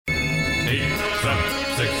8, 7,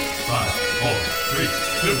 6, 5, 4, 3,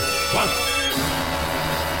 2, 1.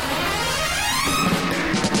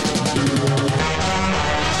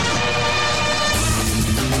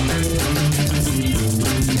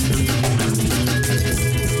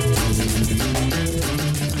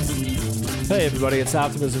 Hey everybody, it's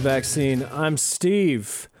Optimism Vaccine. I'm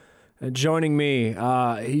Steve. And joining me,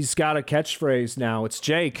 he's got a catchphrase now. It's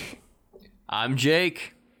Jake. I'm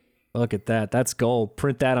Jake. Look at that. That's gold.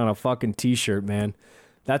 Print that on a fucking t-shirt, man.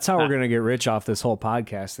 That's how we're going to get rich off this whole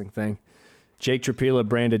podcasting thing. Jake Trapila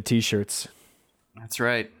branded t-shirts. That's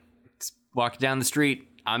right. Walk down the street.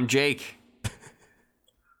 I'm Jake.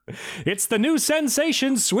 It's the new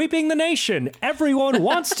sensation sweeping the nation. Everyone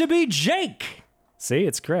wants to be Jake. See,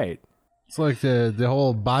 it's great. It's like the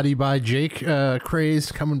whole Body by Jake craze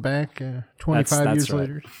coming back 25 years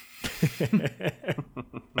later.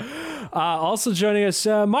 Also joining us,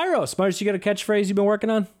 Myros. Myros, you got a catchphrase you've been working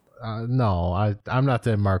on? No, I'm not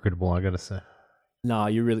that marketable, I gotta say. No,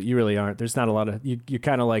 you really aren't. There's not a lot of you're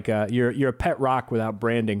kind of like you're a pet rock without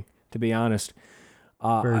branding, to be honest.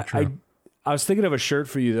 Very true. I was thinking of a shirt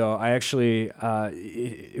for you though. I actually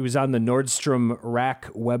it was on the Nordstrom Rack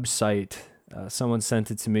website. Someone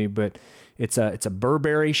sent it to me, but it's a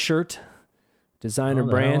Burberry shirt, designer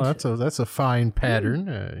brand. That's a fine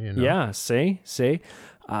pattern. You know. Yeah, see.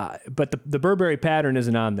 But the Burberry pattern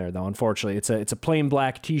isn't on there though. Unfortunately, it's a plain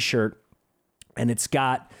black T-shirt, and it's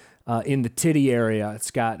got in the titty area.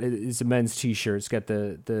 It's a men's T-shirt. It's got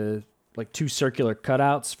the like two circular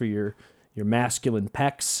cutouts for your masculine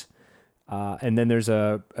pecs, and then there's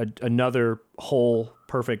another whole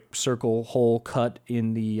perfect circle hole cut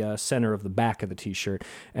in the center of the back of the T-shirt,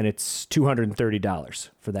 and it's $230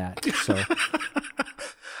 for that. So,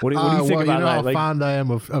 what do you think about that? How fond I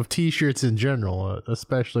am of T-shirts in general,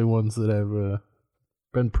 especially ones that have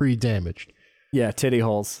been pre-damaged. Yeah, titty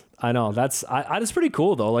holes. I know that's pretty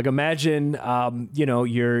cool though. Like imagine,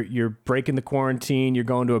 you're breaking the quarantine, you're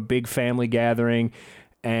going to a big family gathering.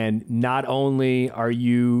 And not only are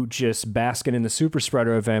you just basking in the super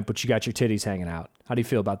spreader event, but you got your titties hanging out. How do you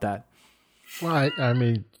feel about that? Well, I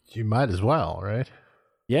mean, you might as well, right?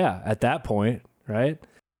 Yeah, at that point, right?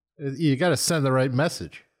 You got to send the right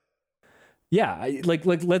message. Yeah, like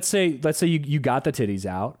let's say you got the titties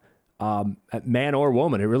out, man or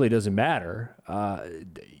woman, it really doesn't matter.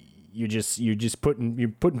 You're just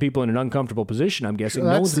putting people in an uncomfortable position. I'm guessing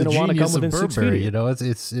no one's going to want to come within 6 feet. You know,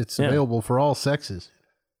 it's available for all sexes.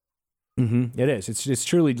 Mm-hmm. It is. It's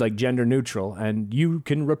truly like gender neutral, and you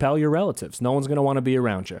can repel your relatives. No one's going to want to be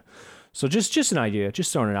around you. So just an idea,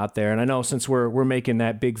 just throwing it out there. And I know since we're making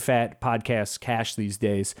that big fat podcast cash these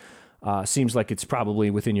days, seems like it's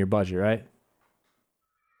probably within your budget, right?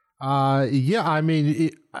 Yeah. I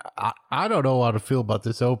mean, I don't know how to feel about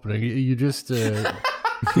this opening. You just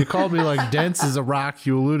you called me like dense as a rock.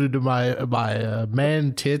 You alluded to my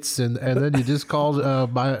man tits, and then you just called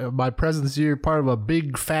my presence here part of a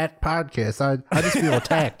big fat podcast. I just feel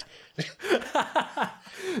attacked.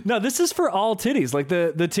 No, this is for all titties. Like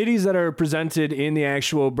the titties that are presented in the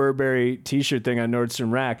actual Burberry T-shirt thing on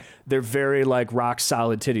Nordstrom Rack, they're very like rock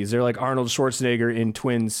solid titties. They're like Arnold Schwarzenegger in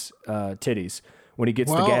Twins titties when he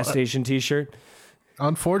gets the gas station T-shirt.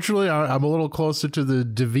 Unfortunately, I'm a little closer to the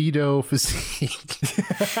DeVito physique.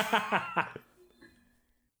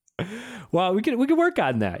 Well, we can work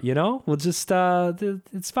on that, you know? We'll just,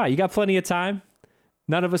 it's fine. You got plenty of time.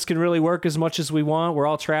 None of us can really work as much as we want. We're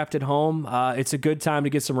all trapped at home. It's a good time to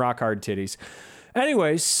get some rock hard titties.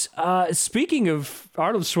 Anyways, speaking of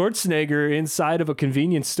Arnold Schwarzenegger inside of a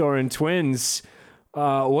convenience store in Twins,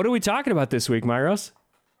 what are we talking about this week, Myros?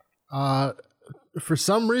 For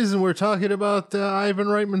some reason, we're talking about Ivan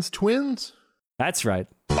Reitman's twins. That's right.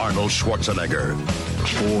 Arnold Schwarzenegger.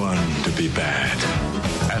 Born to be bad.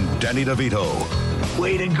 And Danny DeVito.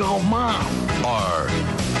 Way to go, Mom. Are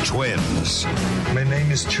twins. My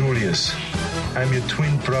name is Julius. I'm your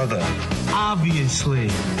twin brother. Obviously.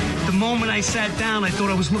 The moment I sat down, I thought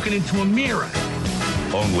I was looking into a mirror.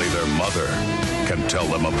 Only their mother can tell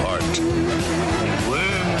them apart.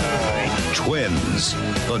 Twins,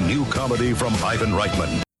 the new comedy from Ivan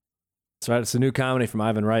Reitman. That's right. It's a new comedy from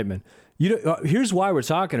Ivan Reitman. Here's why we're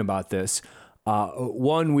talking about this.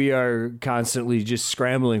 One, we are constantly just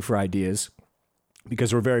scrambling for ideas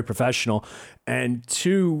because we're very professional. And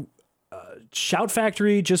two, Shout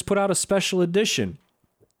Factory just put out a special edition.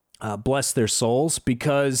 Bless their souls,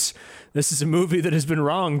 because this is a movie that has been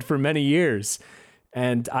wronged for many years.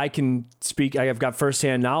 And I can speak, I have got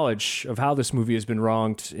firsthand knowledge of how this movie has been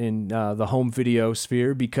wronged in the home video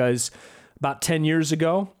sphere, because about 10 years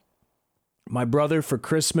ago, my brother for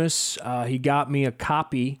Christmas, he got me a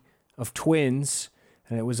copy of Twins,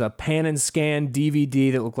 and it was a pan and scan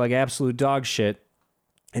DVD that looked like absolute dog shit,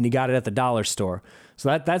 and he got it at the dollar store.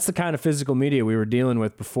 So that's the kind of physical media we were dealing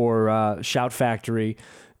with before Shout Factory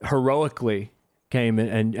heroically came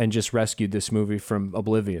and just rescued this movie from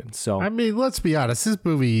oblivion. So I mean, let's be honest, this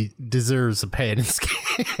movie deserves a pan and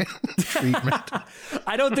scan treatment.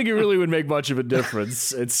 I don't think it really would make much of a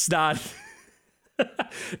difference. It's not.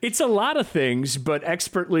 It's a lot of things, but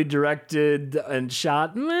expertly directed and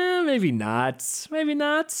shot, maybe not. Maybe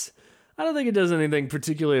not. I don't think it does anything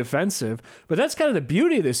particularly offensive. But that's kind of the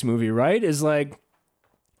beauty of this movie, right? Is like,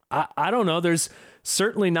 I don't know. There's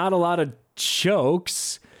certainly not a lot of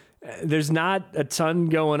jokes. There's not a ton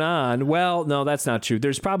going on. Well, no, that's not true.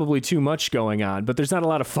 There's probably too much going on, but there's not a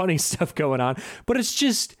lot of funny stuff going on. But it's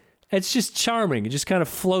just charming. It just kind of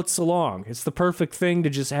floats along. It's the perfect thing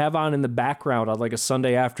to just have on in the background on like a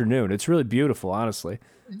Sunday afternoon. It's really beautiful, honestly.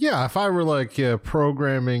 Yeah, if I were like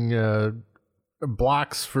programming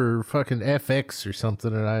blocks for fucking FX or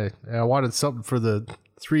something, and I wanted something for the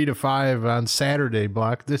 3 to 5 on Saturday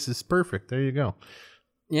block, this is perfect. There you go.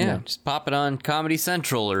 Yeah, just pop it on Comedy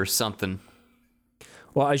Central or something.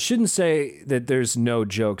 Well, I shouldn't say that there's no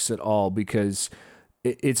jokes at all, because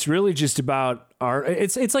it's really just about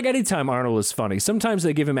it's like anytime Arnold is funny. Sometimes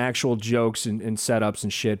they give him actual jokes and setups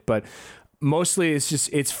and shit, but mostly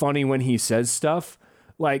it's funny when he says stuff.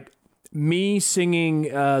 Like me singing the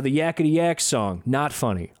Yakety Yak song, not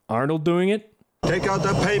funny. Arnold doing it, take out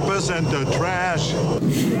the papers and the trash,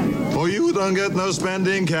 or you don't get no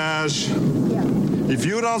spending cash. If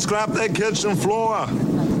you don't scrap that kitchen floor,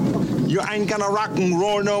 you ain't gonna rock and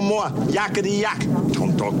roll no more. Yakety yak.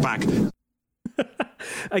 Don't talk back.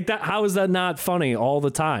 Like that. How is that not funny all the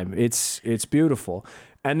time? It's beautiful.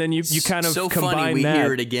 And then you kind of so combine funny we that.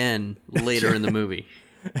 hear it again later in the movie.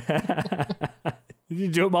 You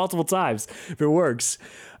do it multiple times if it works.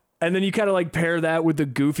 And then you kind of like pair that with the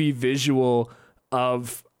goofy visual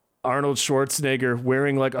of Arnold Schwarzenegger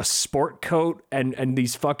wearing like a sport coat and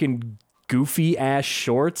these fucking goofy ass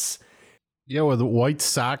shorts. Yeah, with the white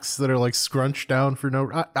socks that are like scrunched down for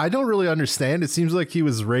no. I don't really understand. It seems like he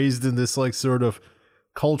was raised in this like sort of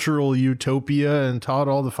cultural utopia and taught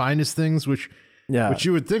all the finest things, which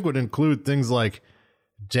you would think would include things like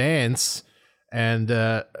dance and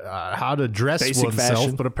how to dress basic oneself,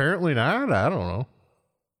 fashion. but apparently not. I don't know.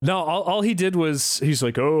 No, all he did was he's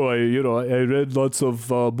like, oh, I read lots of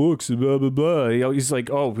books, blah blah blah. He's like,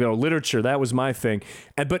 oh, literature, that was my thing.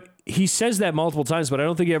 But he says that multiple times, but I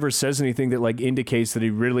don't think he ever says anything that like indicates that he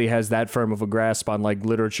really has that firm of a grasp on like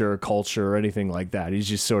literature or culture or anything like that. He's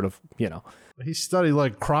just sort of, He studied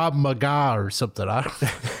like Krav Maga or something.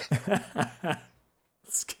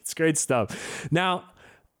 It's great stuff. Now,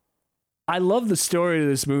 I love the story of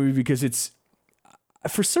this movie because it's,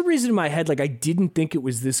 for some reason in my head, like I didn't think it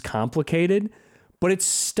was this complicated, but it's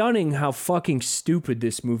stunning how fucking stupid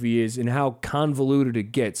this movie is and how convoluted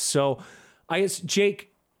it gets. So I guess,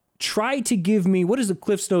 Jake, try to give me, what is the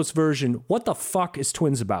Cliff's Notes version? What the fuck is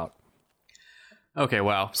Twins about? Okay,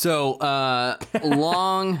 wow. So, a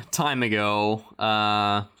long time ago,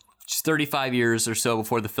 just 35 years or so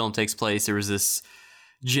before the film takes place, there was this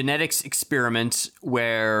genetics experiment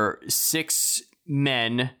where 6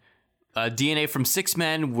 men, DNA from 6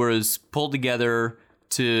 men was pulled together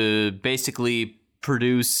to basically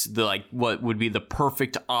produce what would be the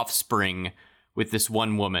perfect offspring with this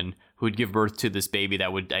one woman who would give birth to this baby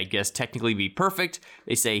that would, I guess, technically be perfect.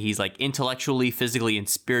 They say he's like intellectually, physically, and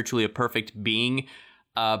spiritually a perfect being.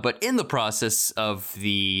 But in the process of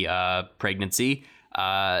the pregnancy,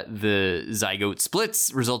 the zygote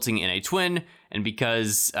splits, resulting in a twin. And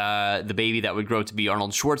because the baby that would grow to be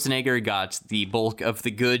Arnold Schwarzenegger got the bulk of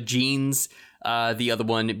the good genes, the other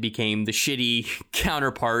one became the shitty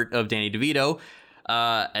counterpart of Danny DeVito.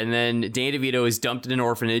 And then Danny DeVito is dumped in an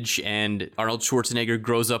orphanage, and Arnold Schwarzenegger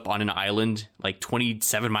grows up on an island like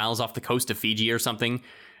 27 miles off the coast of Fiji or something.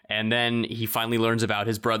 And then he finally learns about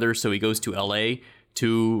his brother, so he goes to LA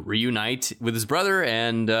to reunite with his brother,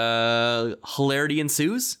 and hilarity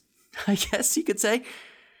ensues, I guess you could say.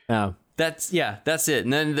 Yeah. That's it.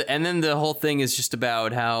 And then the whole thing is just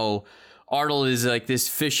about how Arnold is like this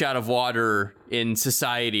fish out of water in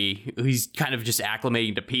society. He's kind of just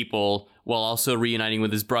acclimating to people while also reuniting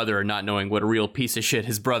with his brother and not knowing what a real piece of shit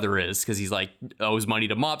his brother is, because he's like owes money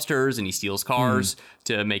to mobsters and he steals cars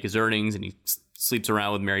to make his earnings, and he sleeps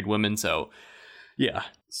around with married women. So yeah.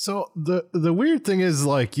 So the weird thing is,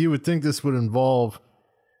 like, you would think this would involve,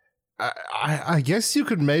 I guess you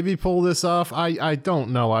could maybe pull this off. I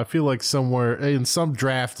don't know. I feel like somewhere in some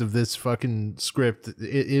draft of this fucking script,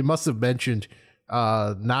 it must have mentioned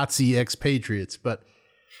Nazi expatriates. But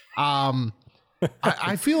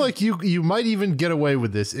I feel like you might even get away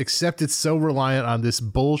with this, except it's so reliant on this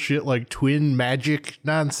bullshit like twin magic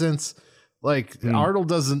nonsense. Like Arnold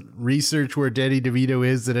doesn't research where Danny DeVito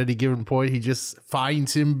is at any given point. He just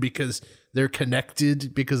finds him because they're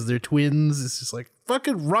connected, because they're twins. It's just like,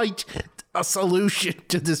 fucking write a solution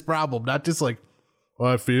to this problem, not just like,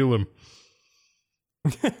 well, I feel him.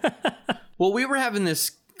 Well, we were having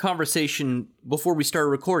this conversation before we started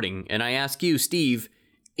recording, and I asked you, Steve,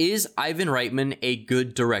 is Ivan Reitman a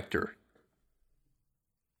good director?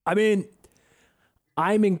 I mean,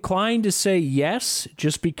 I'm inclined to say yes,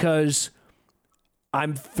 just because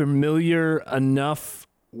I'm familiar enough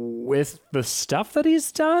with the stuff that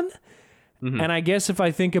he's done. Mm-hmm. And I guess if I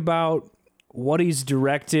think about what he's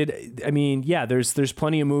directed, I mean, yeah, there's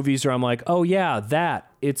plenty of movies where I'm like, oh yeah,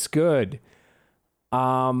 it's good.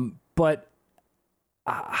 But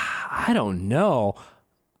I don't know.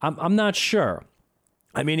 I'm not sure.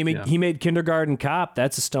 I mean, he made Kindergarten Cop.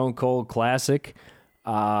 That's a stone cold classic.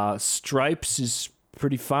 Stripes is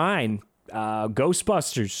pretty fine.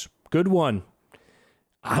 Ghostbusters, good one.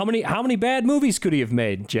 How many bad movies could he have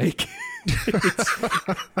made, Jake?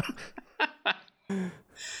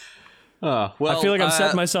 Well, I feel like I'm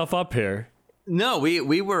setting myself up here. No,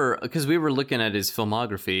 we were, because we were looking at his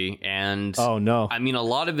filmography, and oh no, I mean a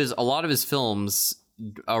lot of his films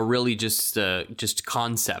are really just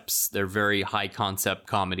concepts. They're very high concept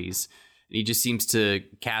comedies. And he just seems to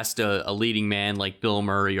cast a leading man like Bill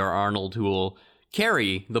Murray or Arnold who will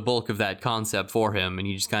carry the bulk of that concept for him, and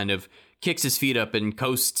he just kind of kicks his feet up and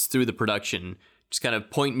coasts through the production, just kind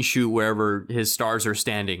of point and shoot wherever his stars are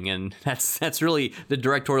standing, and that's really the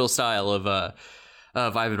directorial style of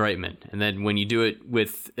Ivan Reitman. And then when you do it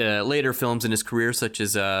with later films in his career, such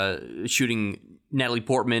as shooting Natalie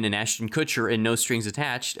Portman and Ashton Kutcher in No Strings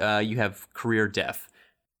Attached, you have career death.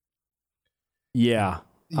 Yeah.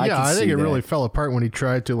 I think it really fell apart when he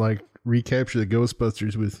tried to like recapture the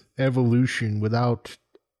Ghostbusters with Evolution without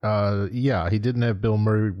he didn't have Bill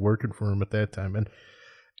Murray working for him at that time.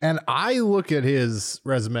 And I look at his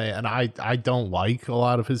resume and I don't like a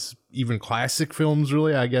lot of his even classic films,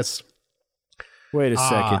 really. I guess. Wait a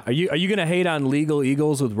second. Are you gonna hate on Legal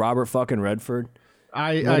Eagles with Robert fucking Redford?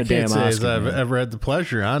 I can't say as I've ever had the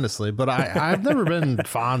pleasure, honestly, but I've never been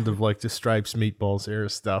fond of like the Stripes Meatballs era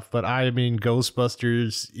stuff. But I mean,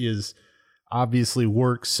 Ghostbusters is obviously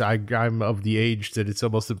works. I'm of the age that it's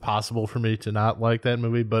almost impossible for me to not like that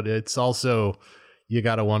movie, but it's also, you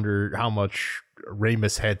got to wonder how much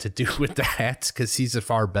Ramis had to do with that, because he's a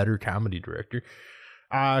far better comedy director.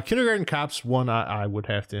 Kindergarten Cop's one I would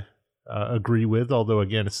have to agree with, although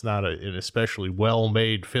again, it's not an especially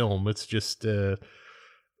well-made film. It's just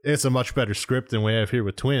it's a much better script than we have here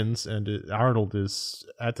with Twins, and Arnold is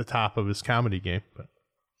at the top of his comedy game. But.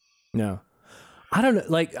 No, I don't know.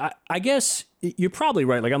 Like, I guess you're probably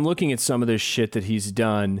right. Like, I'm looking at some of this shit that he's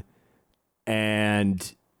done,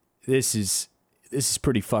 and this is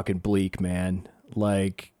pretty fucking bleak, man.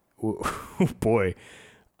 Like, boy.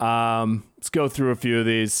 Let's go through a few of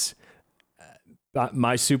these.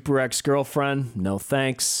 My Super Ex-Girlfriend, no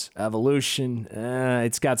thanks. Evolution,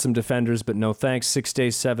 it's got some defenders, but no thanks. 6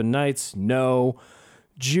 Days, 7 Nights, no.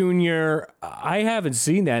 Junior, I haven't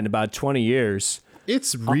seen that in about 20 years.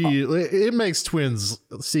 It's real. It makes Twins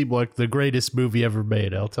seem like the greatest movie ever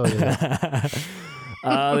made, I'll tell you that.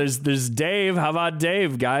 There's Dave. How about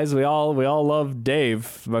Dave, guys? We all love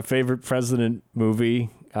Dave. My favorite president movie.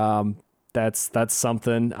 That's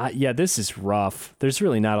something. This is rough. There's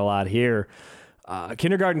really not a lot here.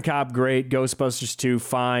 Kindergarten Cop, great. Ghostbusters 2,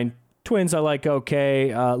 fine. Twins, I like,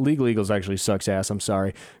 okay. Legal Eagles actually sucks ass, I'm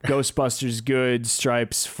sorry. Ghostbusters, good.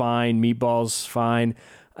 Stripes, fine. Meatballs, fine.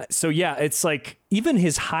 So yeah, it's like even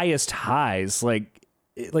his highest highs, like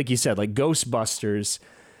you said, like Ghostbusters,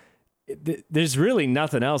 there's really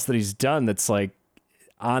nothing else that he's done that's like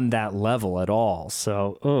on that level at all.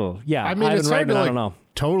 So, I mean, it's hard to I don't know.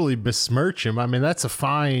 Totally besmirch him. I mean, that's a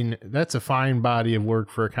fine body of work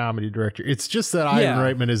for a comedy director. It's just that Ivan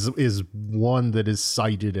Reitman is one that is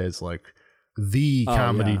cited as like the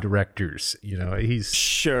comedy directors. You know,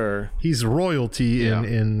 he's royalty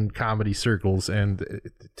in comedy circles. And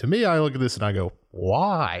to me, I look at this and I go,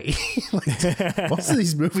 why? Most of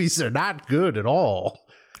these movies are not good at all.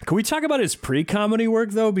 Can we talk about his pre-comedy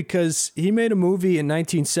work though? Because he made a movie in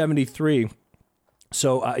 1973.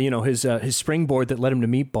 So, his springboard that led him to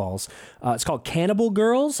Meatballs. It's called Cannibal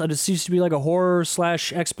Girls. It used to be like a horror /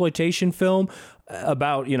 exploitation film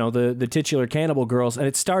about, the titular cannibal girls. And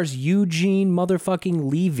it stars Eugene motherfucking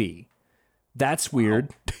Levy. That's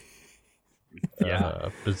weird.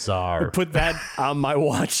 Bizarre. Put that on my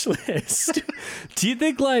watch list. Do you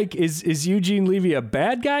think like is Eugene Levy a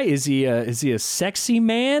bad guy? Is he a sexy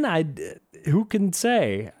man? Who can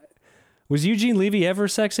say? Was Eugene Levy ever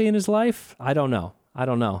sexy in his life? I don't know.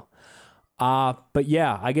 But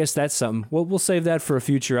yeah, I guess that's something. We'll save that for a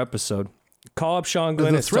future episode. Call up Sean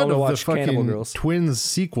Glenn and tell him to watch Cannibal Girls. Twins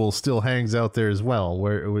sequel still hangs out there as well,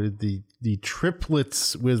 where the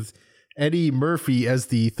triplets with Eddie Murphy as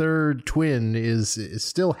the third twin is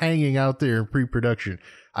still hanging out there in pre-production.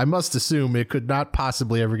 I must assume it could not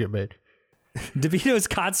possibly ever get made. DeVito is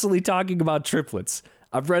constantly talking about triplets.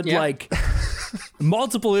 I've read like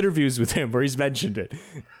multiple interviews with him where he's mentioned it.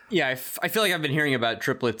 Yeah, I feel like I've been hearing about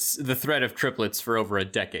triplets, the threat of triplets, for over a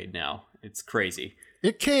decade now. It's crazy.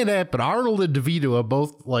 It can't happen. Arnold and DeVito are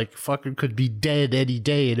both like fucking could be dead any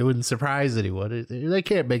day and it wouldn't surprise anyone. They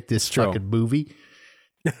can't make this fucking movie.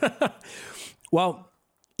 Well,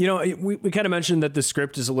 you know, we kind of mentioned that the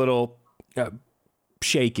script is a little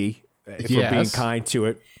shaky, if we're being kind to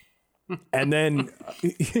it. And then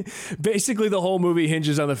basically the whole movie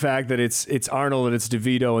hinges on the fact that it's Arnold and it's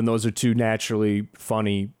DeVito, and those are two naturally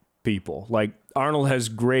funny people. Like, Arnold has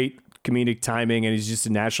great comedic timing, and he's just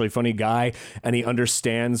a naturally funny guy, and he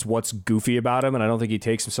understands what's goofy about him, and I don't think he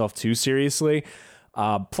takes himself too seriously.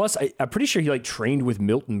 Plus, I'm pretty sure he like trained with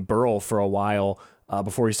Milton Berle for a while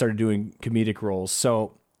before he started doing comedic roles.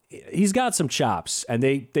 So he's got some chops, and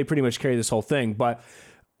they pretty much carry this whole thing. But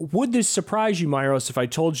would this surprise you, Myros, if I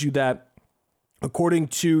told you that, according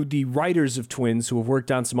to the writers of Twins, who have worked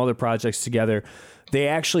on some other projects together, they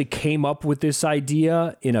actually came up with this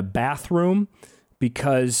idea in a bathroom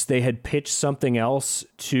because they had pitched something else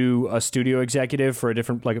to a studio executive for a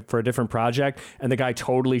different project, and the guy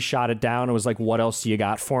totally shot it down and was like, "What else do you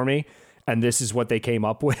got for me?" And this is what they came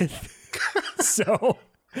up with. So,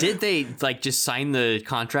 did they like just sign the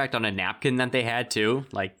contract on a napkin that they had too?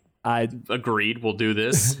 Like, I agreed, we'll do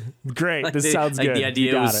this. Great, like this sounds good. The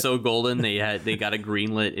idea was so golden, they got a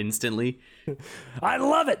greenlit instantly. I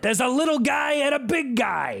love it. There's a little guy and a big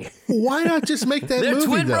guy. Why not just make that They're movie,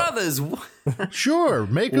 twin though? brothers. Sure,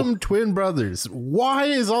 make them twin brothers. Why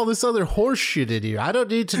is all this other horse shit in here? I don't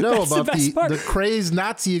need to know about the crazed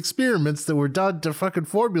Nazi experiments that were done to fucking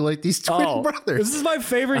formulate these twin brothers. This is my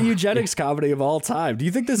favorite eugenics comedy of all time. Do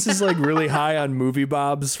you think this is like really high on Movie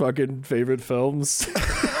Bob's fucking favorite films?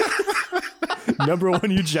 Number one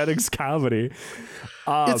eugenics comedy.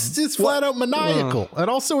 It's flat out maniacal. And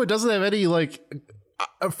also it doesn't have any like,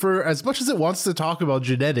 for as much as it wants to talk about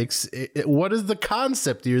genetics, what is the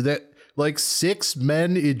concept here that like 6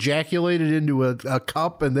 men ejaculated into a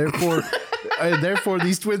cup and therefore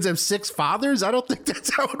these twins have 6 fathers? I don't think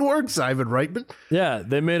that's how it works, Ivan Reitman. Yeah,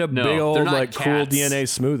 they made a big old like cool DNA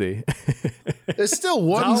smoothie. There's still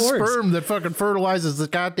one sperm that fucking fertilizes the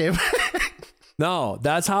goddamn No,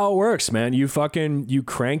 that's how it works, man. You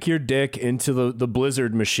crank your dick into the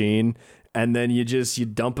Blizzard machine, and then you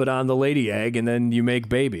dump it on the lady egg, and then you make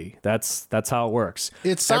baby. That's how it works.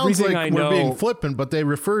 It sounds like we're being flippant, but they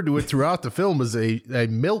refer to it throughout the film as a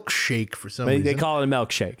milkshake for some reason. They call it a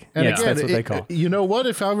milkshake. And again, that's what they call it. You know what?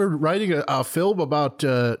 If I were writing a film about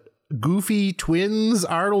goofy twins,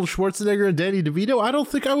 Arnold Schwarzenegger and Danny DeVito, I don't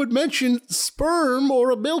think I would mention sperm or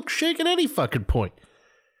a milkshake at any fucking point.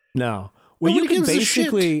 No. Well, you could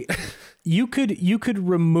basically, you could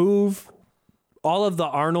remove all of the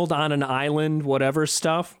Arnold on an island, whatever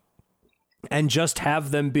stuff, and just have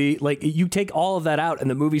them be like, you take all of that out and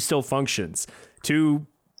the movie still functions. 2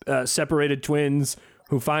 separated twins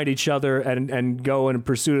who find each other and go in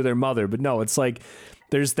pursuit of their mother. But no, it's like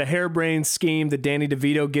there's the harebrained scheme that Danny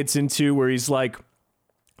DeVito gets into where he's like,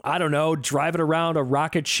 I don't know, driving around a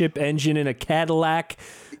rocket ship engine in a Cadillac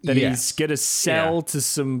that he's going to sell to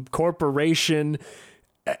some corporation.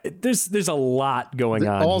 There's a lot going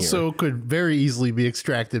on also here. Could very easily be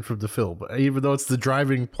extracted from the film. Even though it's the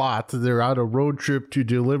driving plot, they're on a road trip to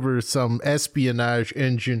deliver some espionage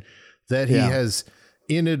engine that he has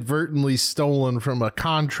inadvertently stolen from a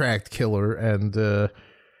contract killer. And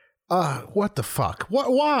what the fuck?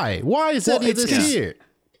 Why is any of this here?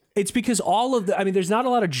 It's because there's not a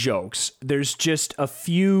lot of jokes. There's just a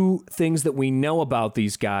few things that we know about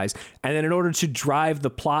these guys. And then in order to drive the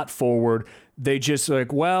plot forward, they just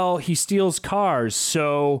like, well, he steals cars.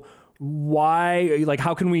 So why, like,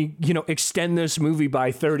 how can we, extend this movie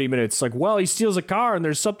by 30 minutes? Like, well, he steals a car and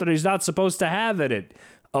there's something he's not supposed to have in it.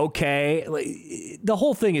 Okay. Like, the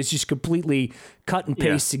whole thing is just completely cut and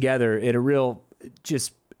paste together in a real,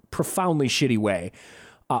 just profoundly shitty way.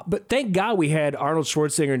 But thank God we had Arnold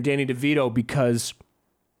Schwarzenegger and Danny DeVito, because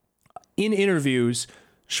in interviews,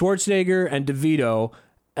 Schwarzenegger and DeVito,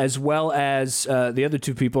 as well as the other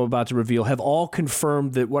two people I'm about to reveal, have all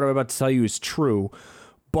confirmed that what I'm about to tell you is true.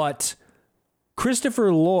 But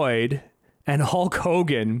Christopher Lloyd and Hulk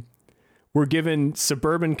Hogan were given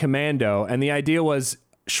Suburban Commando, and the idea was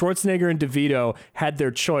Schwarzenegger and DeVito had their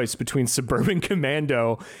choice between Suburban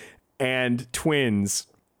Commando and Twins,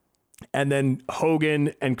 and then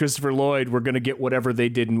Hogan and Christopher Lloyd were going to get whatever they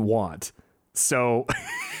didn't want. So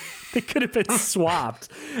they could have been swapped,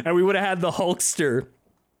 and we would have had the Hulkster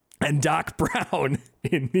and Doc Brown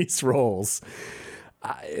in these roles,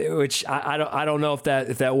 which I don't know if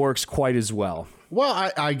that works quite as well.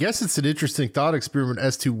 Well, I guess it's an interesting thought experiment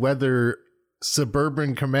as to whether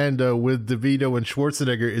Suburban Commando with DeVito and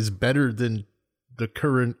Schwarzenegger is better than the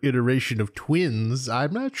current iteration of Twins.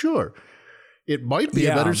 I'm not sure. It might be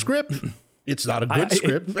a better script. It's not a good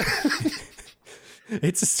script.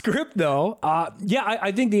 It's a script, though.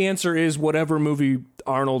 I think the answer is whatever movie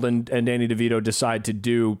Arnold and Danny DeVito decide to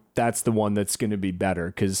do, that's the one that's going to be better,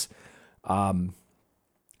 because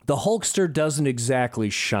the Hulkster doesn't exactly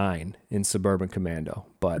shine in Suburban Commando.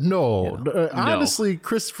 But honestly,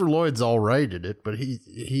 Christopher Lloyd's all right in it, but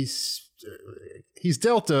he's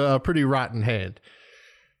dealt a pretty rotten hand.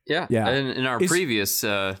 Yeah. In our previous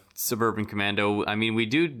Suburban Commando, I mean, we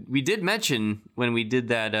did mention when we did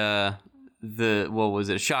that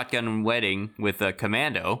Shotgun Wedding with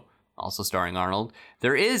Commando, also starring Arnold.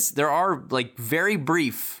 There are like very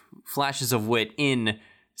brief flashes of wit in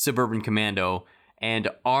Suburban Commando, and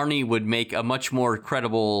Arnie would make a much more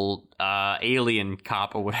credible alien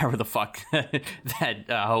cop or whatever the fuck that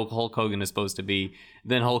Hulk Hogan is supposed to be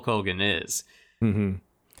than Hulk Hogan is. Mm-hmm.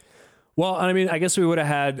 Well, I mean, I guess they would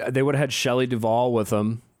have had Shelley Duvall with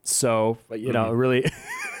them. So, really,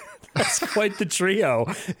 that's quite the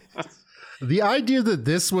trio. The idea that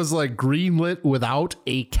this was like greenlit without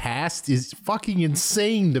a cast is fucking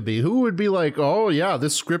insane to me. Who would be like, oh yeah,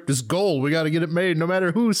 this script is gold, we got to get it made no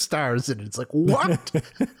matter who stars in it? It's like, what?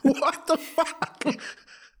 What the fuck?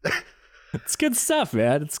 It's good stuff,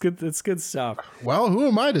 man. It's good stuff. Well, who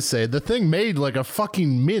am I to say? The thing made like a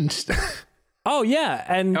fucking mint. Oh yeah,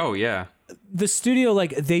 and the studio,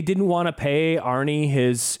 like, they didn't want to pay Arnie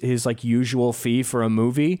his like usual fee for a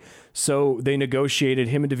movie, so they negotiated.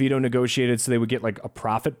 Him and DeVito negotiated so they would get like a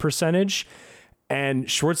profit percentage, and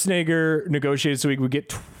Schwarzenegger negotiated so he would get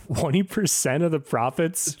 20% of the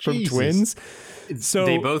profits from Twins. So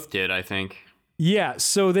they both did, I think. Yeah,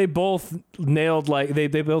 so they both nailed, like, they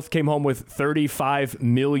both came home with $35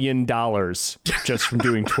 million just from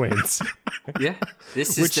doing Twins. Yeah,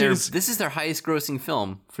 this is their highest grossing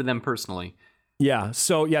film for them personally. Yeah,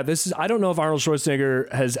 so yeah, I don't know if Arnold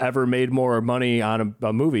Schwarzenegger has ever made more money on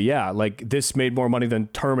a movie. Yeah, like this made more money than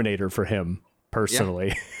Terminator for him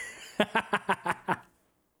personally. Yeah.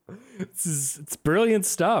 It's brilliant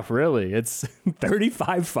stuff, really. It's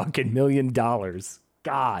 $35 fucking million.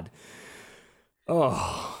 God.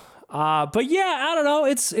 Oh, but yeah, I don't know.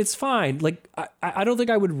 It's fine. Like, I don't think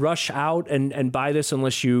I would rush out and buy this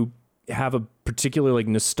unless you have a particular like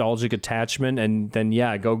nostalgic attachment, and then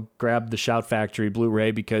go grab the Shout Factory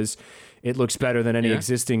Blu-ray because it looks better than any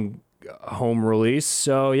existing home release.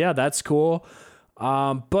 So yeah, that's cool.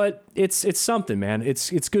 But it's something, man.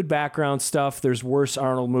 It's good background stuff. There's worse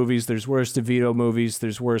Arnold movies. There's worse DeVito movies.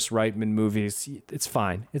 There's worse Reitman movies. It's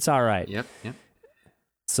fine. It's all right. Yep.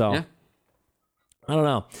 So. Yeah. I don't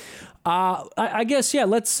know. I guess,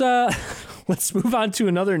 let's move on to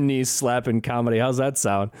another knee-slapping comedy. How's that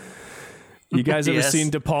sound? You guys ever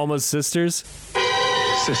seen De Palma's Sisters?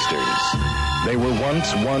 Sisters. They were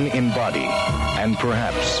once one in body, and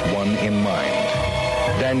perhaps one in mind.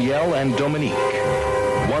 Danielle and Dominique.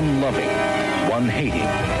 One loving, one hating,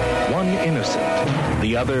 one innocent,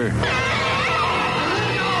 the other...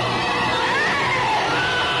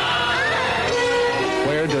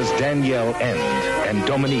 Where does Danielle end and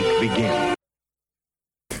Dominique begin?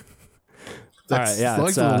 That's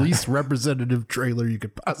like the least representative trailer you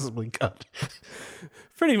could possibly cut.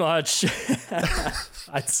 Pretty much.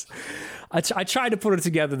 I tried to put it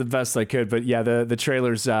together the best I could, but yeah, the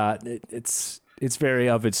trailer's it's very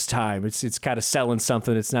of its time. It's kind of selling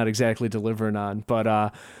something it's not exactly delivering on.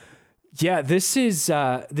 But this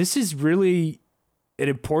is really an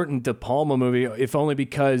important De Palma movie, if only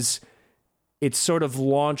because it sort of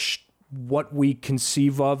launched what we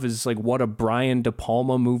conceive of as like what a Brian De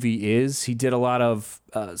Palma movie is. He did a lot of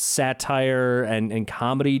satire and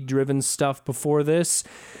comedy driven stuff before this.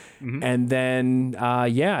 Mm-hmm. And then,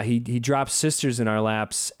 he dropped Sisters in our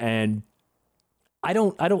laps, and I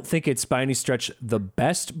don't think it's by any stretch the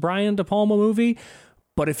best Brian De Palma movie,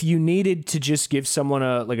 But if you needed to just give someone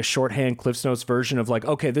a shorthand Cliff's Notes version of like,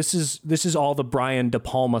 okay, this is all the Brian De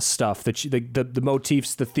Palma stuff, that the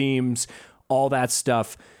motifs, the themes, all that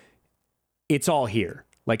stuff, it's all here.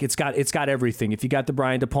 Like it's got everything. If you got the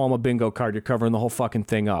Brian De Palma bingo card, you're covering the whole fucking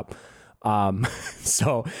thing up.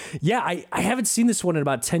 So yeah, I haven't seen this one in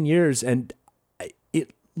about 10 years, and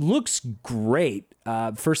it looks great.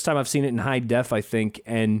 First time I've seen it in high def, I think,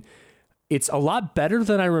 and it's a lot better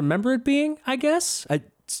than I remember it being, I guess.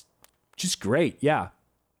 It's just great. Yeah.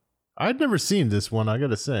 I'd never seen this one, I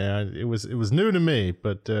gotta say. It was new to me,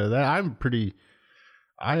 but I am pretty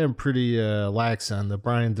lax on the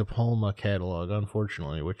Brian De Palma catalog,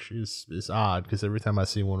 unfortunately, which is odd, because every time I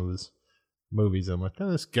see one of his movies, I'm like,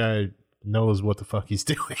 oh, this guy knows what the fuck he's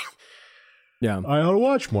doing. Yeah. I ought to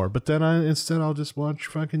watch more, but then I'll just watch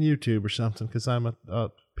fucking YouTube or something, because I'm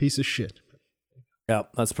a piece of shit. Yeah,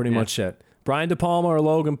 that's pretty much it. Brian De Palma or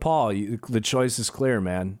Logan Paul, the choice is clear,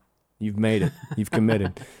 man. You've made it. You've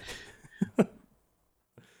committed.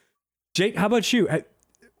 Jake, how about you?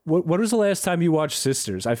 What was the last time you watched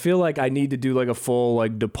Sisters? I feel like I need to do like a full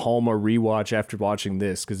like De Palma rewatch after watching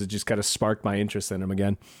this, because it just kind of sparked my interest in him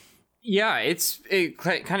again. Yeah, it's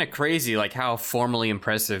kind of crazy, like how formally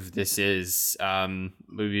impressive this is. We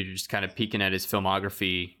were just kind of peeking at his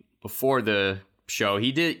filmography before the show.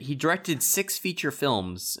 He directed 6 feature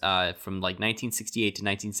films from like 1968 to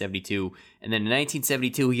 1972, and then in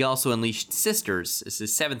 1972 he also unleashed Sisters. It's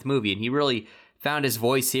his 7th movie, and he really found his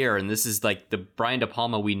voice here. And this is like the Brian De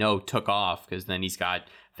Palma we know took off, because then he's got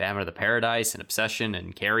Phantom of the Paradise and Obsession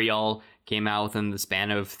and Carrie all came out within the span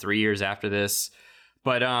of 3 years after this.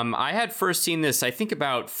 But I had first seen this, I think,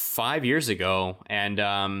 about 5 years ago,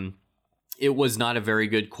 and it was not a very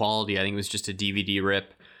good quality. I think it was just a DVD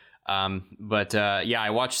rip. But I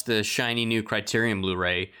watched the shiny new Criterion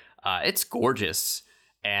Blu-ray. It's gorgeous.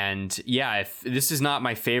 And yeah, this is not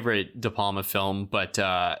my favorite De Palma film, but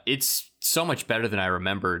it's so much better than I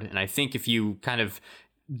remembered. And I think if you kind of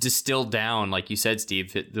distill down, like you said,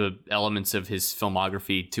 Steve, the elements of his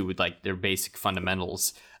filmography to like their basic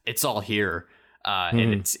fundamentals, it's all here.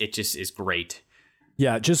 And it just is great.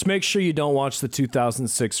 Yeah, just make sure you don't watch the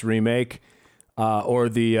 2006 remake or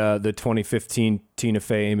the 2015 Tina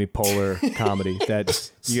Fey, Amy Poehler comedy.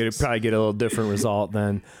 That you'd probably get a little different result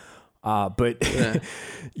then. But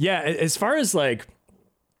yeah, as far as like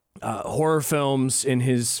horror films in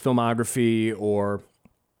his filmography, or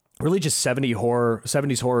really just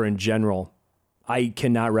 70s horror in general, I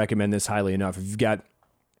cannot recommend this highly enough. If you've got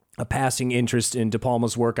a passing interest in De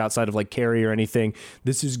Palma's work outside of like Carrie or anything,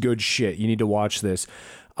 this is good shit. You need to watch this.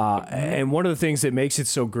 And one of the things that makes it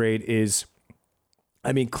so great is,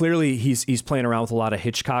 I mean, clearly he's playing around with a lot of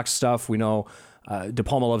Hitchcock stuff. We know De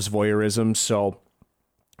Palma loves voyeurism, so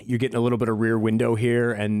you're getting a little bit of Rear Window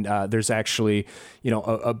here. And there's actually,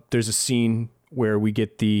 there's a scene where we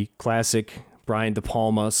get the classic Brian De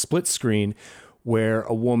Palma split screen where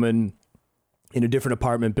a woman in a different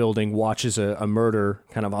apartment building watches a murder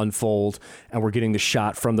kind of unfold, and we're getting the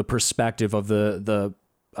shot from the perspective of the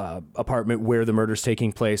apartment where the murder's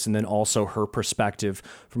taking place, and then also her perspective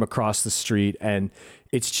from across the street. And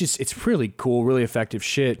it's really cool, really effective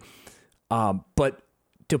shit. But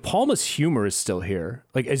De Palma's humor is still here.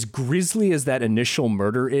 Like, as grisly as that initial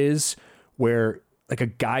murder is, where like a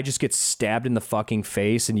guy just gets stabbed in the fucking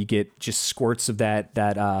face and you get just squirts of that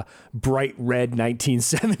bright red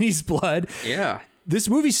 1970s blood. Yeah. This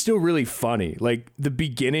movie's still really funny. Like, the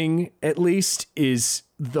beginning, at least, is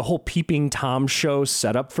the whole Peeping Tom show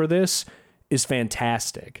setup for this is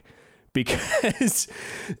fantastic. Because,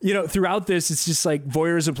 throughout this, it's just like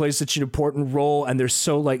voyeurism plays such an important role, and there's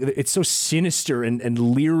so like, it's so sinister and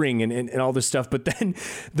leering and all this stuff. But then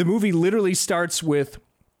the movie literally starts with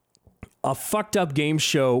a fucked up game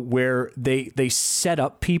show where they set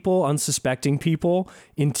up people, unsuspecting people,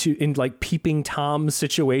 in like Peeping Tom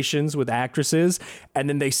situations with actresses, and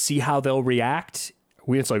then they see how they'll react.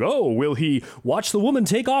 It's like, oh, will he watch the woman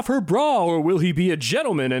take off her bra, or will he be a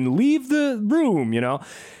gentleman and leave the room,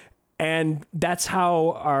 And that's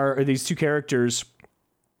how these two characters,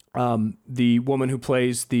 the woman who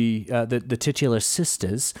plays the titular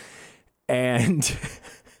sisters, and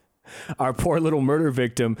our poor little murder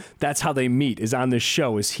victim, that's how they meet, is on this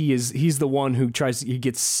show. He's the one who he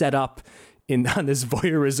gets set up on this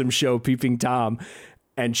voyeurism show, Peeping Tom,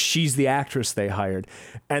 and she's the actress they hired.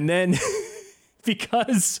 And then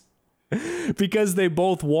because they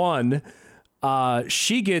both won,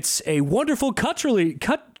 she gets a wonderful cutlery.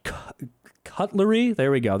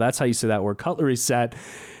 There we go. That's how you say that word. Cutlery set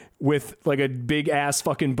with like a big ass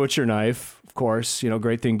fucking butcher knife, of course,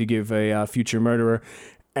 great thing to give a future murderer.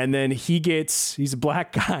 And then he's a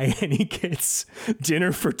black guy, and he gets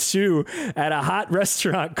dinner for two at a hot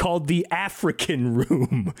restaurant called the African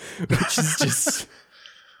Room, which is just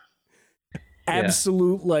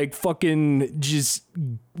absolute, like, fucking just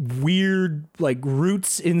weird, like,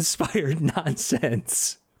 Roots-inspired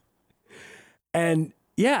nonsense. And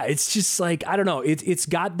yeah, it's just like, I don't know. It's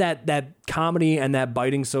got that comedy and that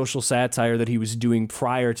biting social satire that he was doing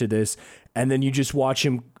prior to this. And then you just watch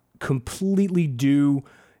him completely do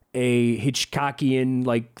a Hitchcockian,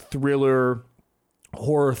 like, thriller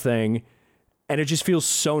horror thing, and it just feels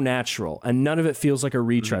so natural, and none of it feels like a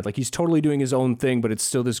retread. Like, he's totally doing his own thing, but it's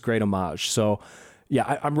still this great homage. So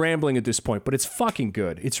yeah, I'm rambling at this point, but it's fucking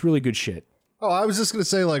good. It's really good shit. Oh, I was just gonna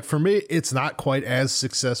say, like, for me, it's not quite as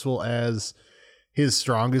successful as his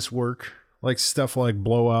strongest work, like stuff like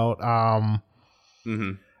Blowout.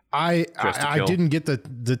 I didn't get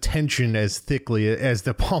the tension as thickly as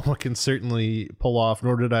De Palma can certainly pull off,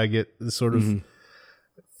 nor did I get the sort of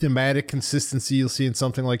thematic consistency you'll see in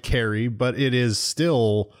something like Carrie, but it is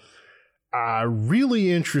still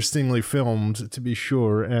really interestingly filmed, to be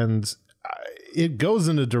sure, and it goes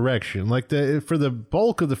in a direction. Like, for the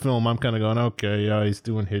bulk of the film, I'm kind of going, okay, yeah, he's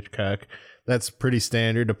doing Hitchcock. That's pretty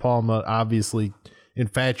standard. De Palma obviously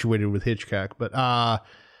infatuated with Hitchcock, but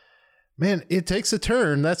man, it takes a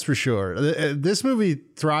turn, that's for sure. This movie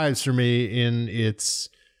thrives for me in its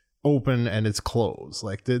open and its close.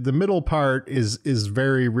 Like, the middle part is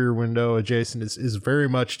very Rear Window adjacent, is very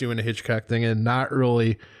much doing a Hitchcock thing, and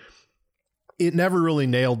it never really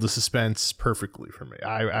nailed the suspense perfectly for me.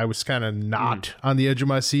 I was kind of not on the edge of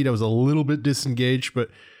my seat. I was a little bit disengaged, but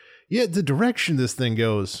yeah, the direction this thing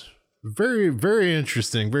goes, very, very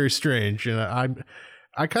interesting, very strange. And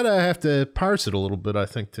I kind of have to parse it a little bit, I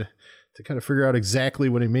think, to kind of figure out exactly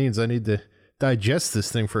what he means. I need to digest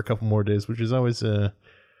this thing for a couple more days, which is always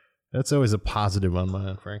that's always a positive on my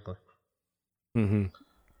end, frankly. Mm-hmm.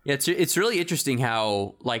 Yeah, it's really interesting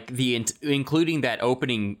how, like, including that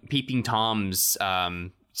opening Peeping Tom's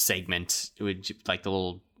segment, which, like, the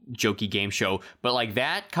little jokey game show, but like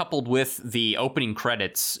that coupled with the opening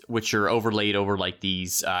credits, which are overlaid over like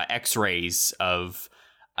these X-rays of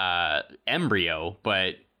embryo,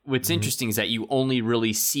 but what's interesting is that you only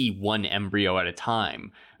really see one embryo at a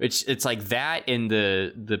time. It's like that in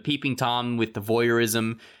the Peeping Tom with the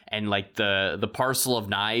voyeurism and like the parcel of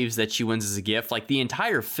knives that she wins as a gift. Like the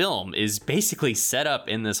entire film is basically set up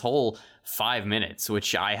in this whole 5 minutes,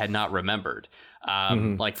 which I had not remembered.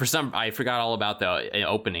 Like for some, I forgot all about the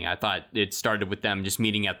opening. I thought it started with them just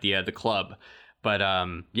meeting at the club, but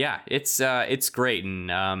yeah, it's great.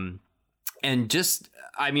 And just,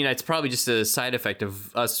 I mean, it's probably just a side effect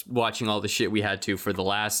of us watching all the shit we had to for the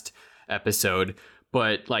last episode.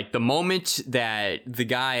 But like the moment that the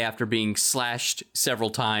guy, after being slashed several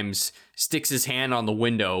times, sticks his hand on the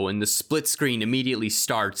window and the split screen immediately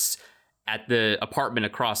starts at the apartment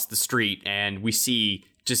across the street, and we see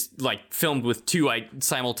just like filmed with two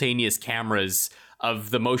simultaneous cameras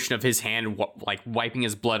of the motion of his hand like wiping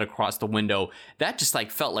his blood across the window. That just like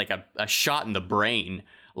felt like a shot in the brain.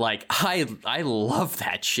 Like I love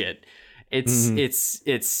that shit.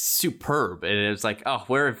 It's superb, and it's like, oh,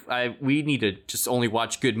 we need to just only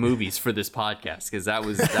watch good movies for this podcast, because that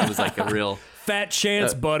was like a real fat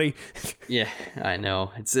chance, buddy. Yeah, I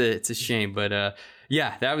know, it's a shame, but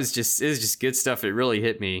yeah, it was just good stuff. It really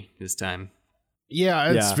hit me this time.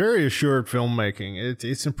 Yeah, it's very assured filmmaking.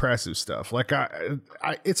 It's impressive stuff. Like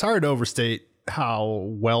it's hard to overstate how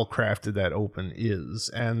well crafted that open is,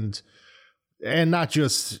 and not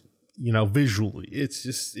just, you know, visually. It's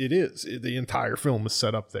just, it is. The entire film is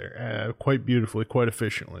set up there quite beautifully, quite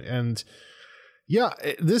efficiently. And yeah,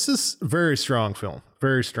 this is a very strong film.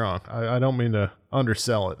 Very strong. I don't mean to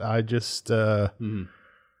undersell it. I just,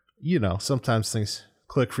 you know, sometimes things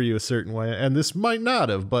click for you a certain way, and this might not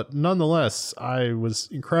have, but nonetheless, I was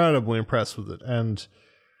incredibly impressed with it. And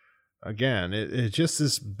again, it's just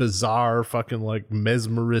this bizarre fucking like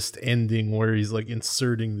mesmerist ending where he's like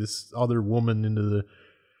inserting this other woman into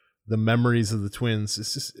the memories of the twins.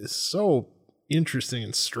 It's so interesting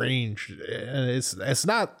and strange, and it's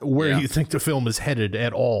not where you think the film is headed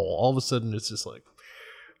at all. All of a sudden, it's just like,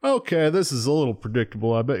 okay, this is a little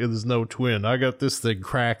predictable. I bet you there's no twin. I got this thing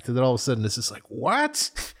cracked, and then all of a sudden, it's just like,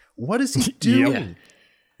 what? What is he doing?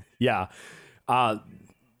 Yeah.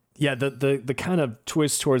 The kind of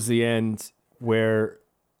twist towards the end where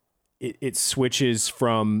it switches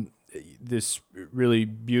from this really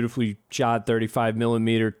beautifully shot 35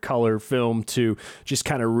 millimeter color film to just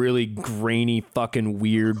kind of really grainy, fucking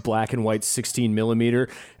weird black and white 16 millimeter,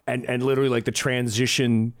 and literally like the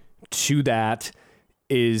transition to that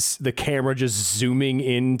is the camera just zooming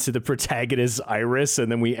into the protagonist's iris,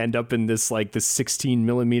 and then we end up in this 16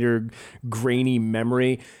 millimeter grainy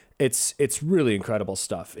memory. It's really incredible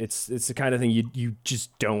stuff. It's the kind of thing you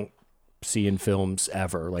just don't see in films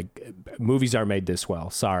ever. Like, movies are made this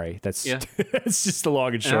well. Sorry, that's that's just the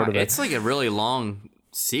long and short of it. It's like a really long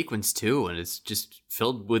sequence too, and it's just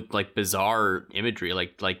filled with like bizarre imagery,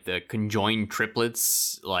 like the conjoined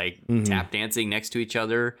triplets tap dancing next to each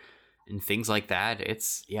other and things like that.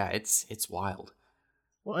 It's wild.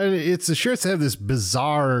 Well, and it's sure to have this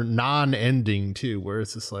bizarre non-ending too, where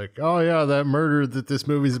it's just like, oh yeah, that murder that this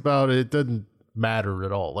movie's about, it doesn't matter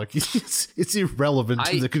at all. Like, it's irrelevant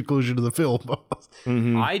to the conclusion of the film.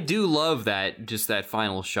 I do love that, just that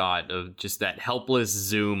final shot of just that helpless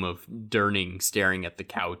zoom of Durning staring at the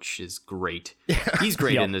couch is great. He's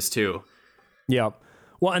great in this too. Yeah.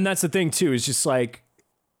 Well, and that's the thing too, is just like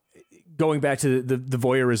going back to the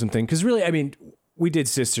voyeurism thing. Cause really, I mean, we did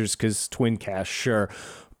Sisters because twin cast, sure.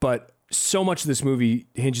 But so much of this movie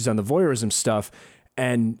hinges on the voyeurism stuff,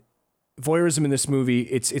 and voyeurism in this movie,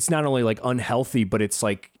 it's not only like unhealthy, but it's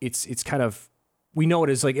like it's kind of, we know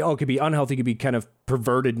it is like, oh, it could be unhealthy, it could be kind of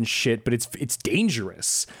perverted and shit, but it's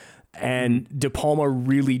dangerous. And De Palma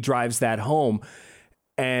really drives that home.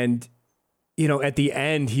 And you know, at the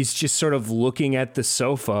end, he's just sort of looking at the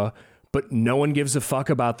sofa, but no one gives a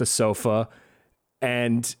fuck about the sofa.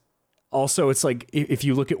 And also, it's like, if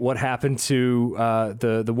you look at what happened to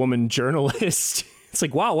the woman journalist, it's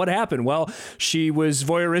like, wow, what happened? Well, she was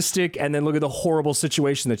voyeuristic, and then look at the horrible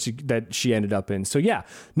situation that she ended up in. So yeah,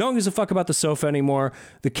 no one gives a fuck about the sofa anymore.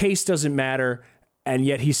 The case doesn't matter, and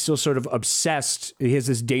yet he's still sort of obsessed. He has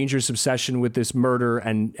this dangerous obsession with this murder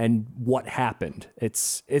and what happened.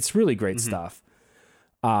 It's really great stuff.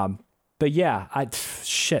 But yeah,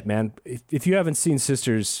 shit, man. If you haven't seen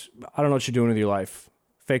Sisters, I don't know what you're doing with your life.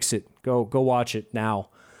 Fix it. Go watch it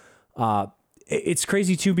now. It's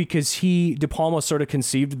crazy too, because De Palma sort of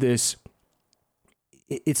conceived this.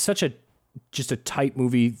 It's such just a tight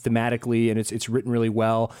movie thematically, and it's written really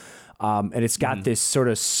well. And it's got this sort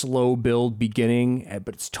of slow build beginning,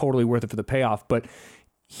 but it's totally worth it for the payoff. But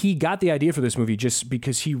he got the idea for this movie just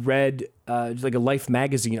because he read like a Life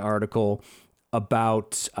magazine article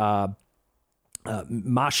about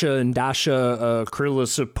Masha and Dasha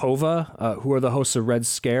Krylasipova, who are the hosts of Red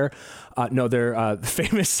Scare. No, they're the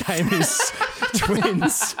famous Siamese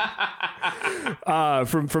twins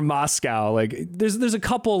from Moscow. Like, there's a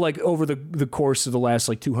couple, like, over the course of the last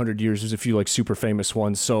like 200 years. There's a few like super famous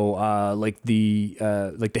ones. So like the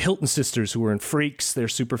Hilton sisters, who were in Freaks, they're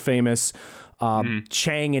super famous.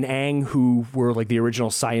 Chang and Ang, who were like the original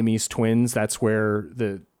Siamese twins. That's where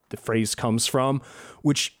the phrase comes from,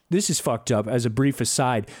 which, this is fucked up. As a brief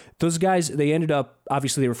aside, those guys, they ended up,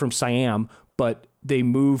 obviously they were from Siam, but they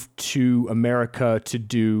moved to America to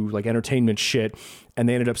do like entertainment shit, and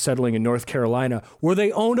they ended up settling in North Carolina, where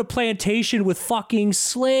they owned a plantation with fucking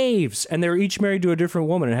slaves, and they were each married to a different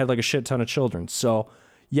woman and had like a shit ton of children. So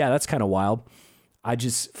yeah, that's kind of wild.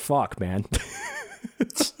 Fuck, man.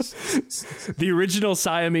 The original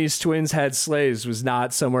Siamese twins had slaves was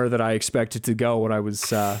not somewhere that I expected to go when I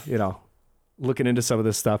was, looking into some of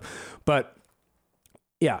this stuff. But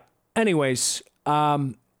yeah, anyways,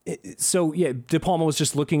 so yeah, De Palma was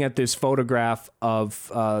just looking at this photograph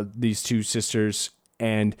of these two sisters,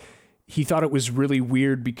 and he thought it was really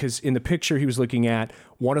weird because in the picture he was looking at,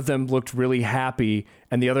 one of them looked really happy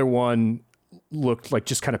and the other one looked like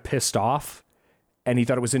just kind of pissed off. And he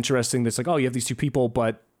thought it was interesting. That's like, oh, you have these two people,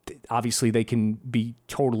 but obviously they can be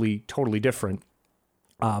totally, totally different.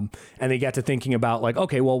 And they got to thinking about like,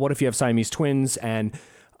 okay, well, what if you have Siamese twins and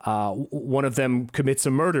one of them commits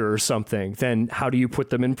a murder or something? Then how do you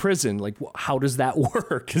put them in prison? Like, how does that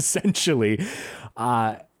work, essentially?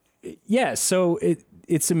 So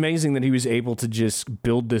it's amazing that he was able to just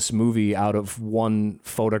build this movie out of one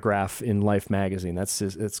photograph in Life magazine.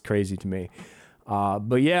 That's crazy to me.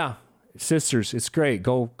 But yeah, Sisters, it's great.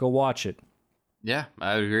 Go watch it. Yeah,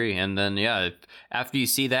 I agree. And then after you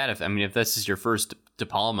see that, if this is your first De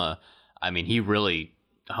Palma, he really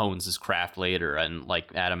hones his craft later. And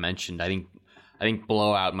like Adam mentioned, I think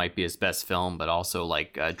Blowout might be his best film, but also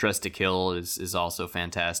like Dress to Kill is also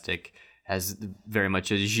fantastic. Has very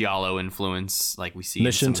much a giallo influence, like we see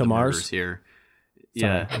Mission in some to of the Mars here.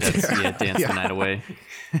 Yeah, Dance the Night Away.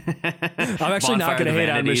 I'm actually not going to hate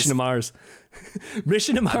on Mission to Mars.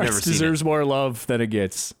 Mission to Mars deserves more love than it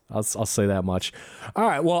gets. I'll say that much. All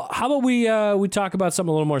right. Well, how about we talk about something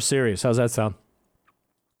a little more serious? How's that sound?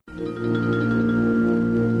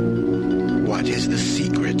 What is the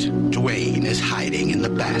secret Dwayne is hiding in the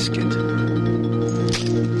basket?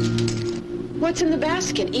 What's in the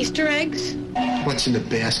basket? Easter eggs? What's in the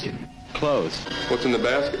basket? Clothes. What's in the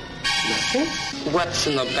basket? Nothing. What's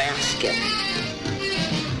in the basket?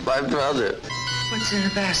 My brother. What's in the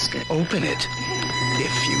basket? Open it,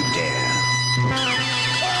 if you dare.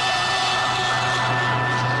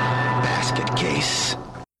 Basket case.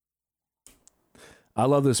 I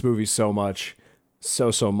love this movie so much.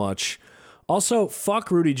 So much. Also, fuck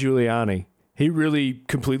Rudy Giuliani. He really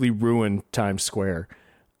completely ruined Times Square.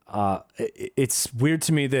 It's weird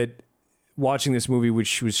to me that watching this movie,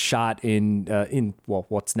 which was shot in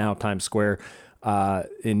what's now Times Square,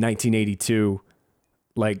 in 1982,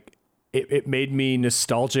 like it made me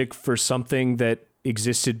nostalgic for something that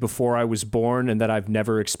existed before I was born and that I've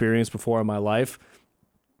never experienced before in my life.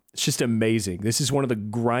 It's just amazing. This is one of the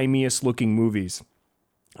grimiest looking movies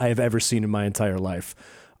I have ever seen in my entire life.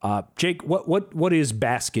 Jake, what is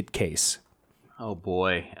Basket Case? Oh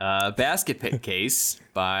boy, Basket Case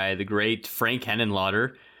by the great Frank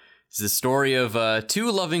Henenlotter. It's the story of two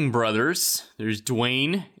loving brothers. There's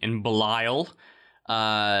Dwayne and Belial.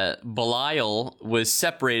 Belial was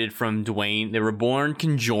separated from Dwayne. They were born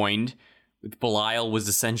conjoined. Belial was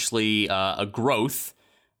essentially a growth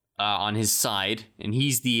on his side, and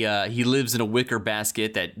he lives in a wicker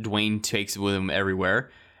basket that Dwayne takes with him everywhere.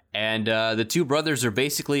 And the two brothers are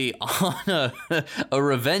basically on a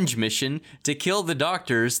revenge mission to kill the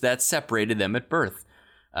doctors that separated them at birth.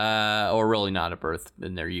 Or really not at birth,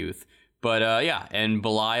 in their youth. But yeah, and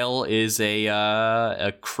Belial is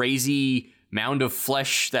a crazy mound of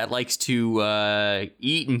flesh that likes to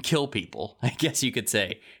eat and kill people, I guess you could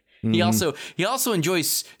say. Mm-hmm. He also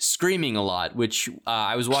enjoys screaming a lot, which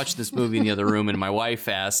I was watching this movie in the other room, and my wife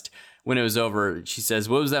asked when it was over, she says,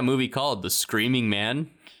 "What was that movie called? The Screaming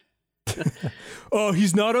Man?" Oh,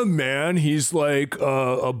 he's not a man. He's like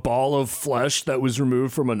a ball of flesh that was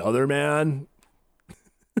removed from another man.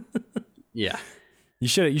 Yeah. You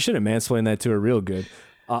should have mansplained that to her real good.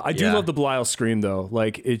 I do love the Belial scream though.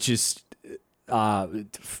 Like it just,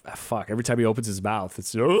 fuck. Every time he opens his mouth, it's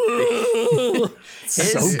so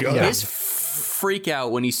good. His freak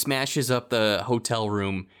out when he smashes up the hotel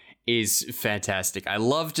room is fantastic. I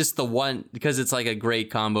love just the one because it's like a great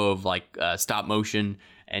combo of like stop motion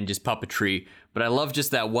and just puppetry. But I love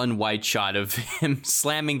just that one wide shot of him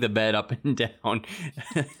slamming the bed up and down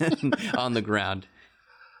on the ground.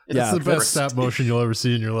 It's the best stop motion you'll ever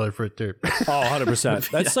see in your life right there. Oh, 100%.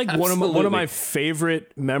 That's like one of my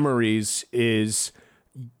favorite memories is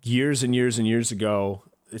years and years and years ago.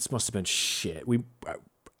 This must have been shit.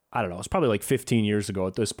 I don't know. It's probably like 15 years ago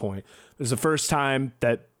at this point. It was the first time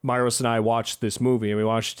that Myros and I watched this movie, and we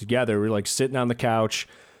watched it together. We were like sitting on the couch,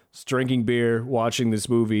 drinking beer, watching this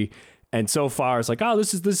movie. And so far it's like, oh,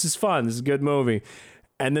 this is fun. This is a good movie.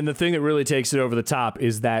 And then the thing that really takes it over the top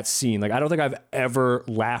is that scene. Like, I don't think I've ever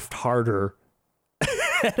laughed harder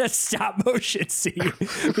at a stop motion scene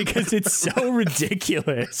because it's so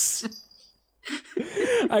ridiculous.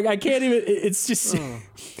 I can't even, it's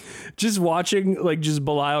just watching like just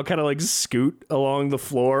Belial kind of like scoot along the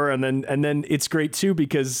floor. And then it's great too,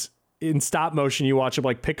 because in stop motion, you watch him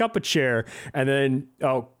like pick up a chair and then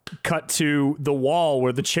cut to the wall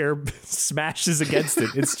where the chair smashes against it.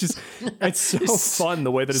 It's so fun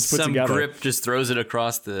the way that it's put together. Some grip just throws it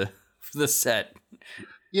across the set.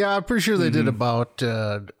 Yeah, I'm pretty sure they did about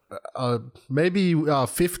maybe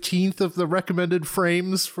 15th of the recommended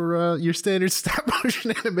frames for your standard stop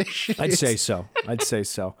motion animation. I'd say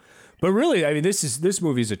so. But really, I mean, this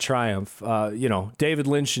movie's a triumph. David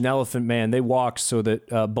Lynch and Elephant Man, they walked so that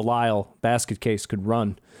Belial, Basket Case, could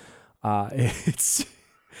run.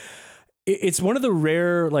 It's one of the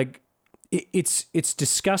rare, like, it's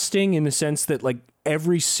disgusting in the sense that, like,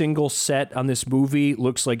 every single set on this movie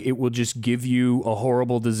looks like it will just give you a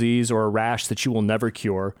horrible disease or a rash that you will never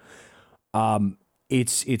cure.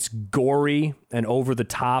 It's gory and over the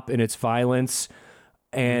top in its violence,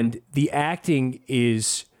 and the acting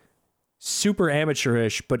is super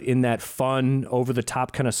amateurish, but in that fun, over the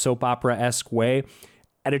top kind of soap opera-esque way.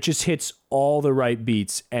 And it just hits all the right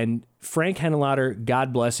beats. And Frank Henenlotter,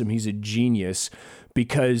 God bless him, he's a genius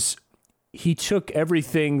because he took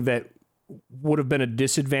everything that would have been a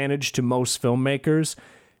disadvantage to most filmmakers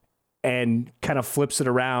and kind of flips it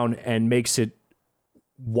around and makes it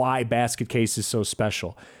why Basket Case is so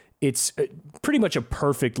special. It's pretty much a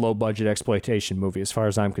perfect low-budget exploitation movie as far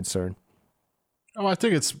as I'm concerned. Oh, I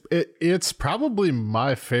think it's probably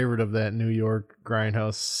my favorite of that New York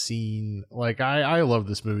grindhouse scene. Like I love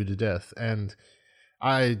this movie to death, and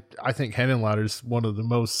I think Henenlotter's one of the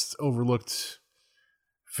most overlooked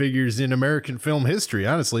figures in American film history,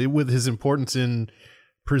 honestly, with his importance in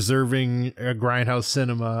preserving grindhouse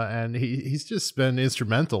cinema, and he's just been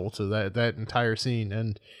instrumental to that entire scene.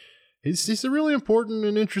 And he's a really important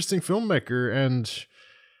and interesting filmmaker, and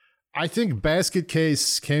I think Basket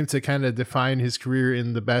Case came to kind of define his career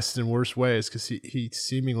in the best and worst ways, because he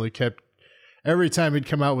seemingly kept, every time he'd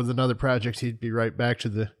come out with another project, he'd be right back to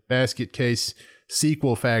the Basket Case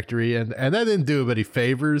sequel factory, and that didn't do him any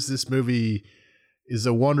favors. This movie is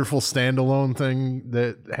a wonderful standalone thing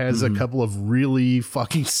that has a couple of really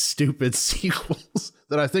fucking stupid sequels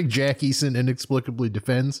that I think Jack Eason inexplicably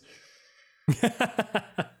defends.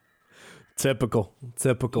 Typical.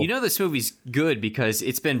 You know, this movie's good because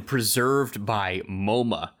it's been preserved by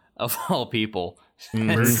MoMA, of all people.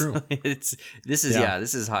 Very true. This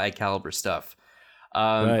is high caliber stuff.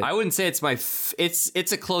 Right. I wouldn't say it's my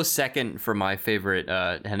it's a close second for my favorite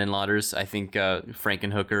Henenlotters. I think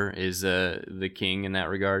Frankenhooker is the king in that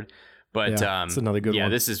regard. But it's another good one.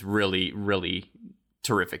 This is really, really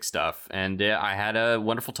terrific stuff. And I had a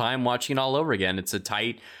wonderful time watching it all over again. It's a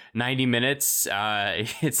tight 90 minutes.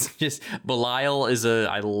 It's just, Belial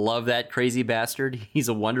I love that crazy bastard. He's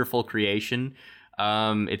a wonderful creation.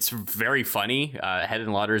 It's very funny.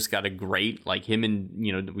 Henenlotter's got a great, like him and,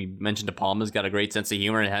 we mentioned De Palma's got a great sense of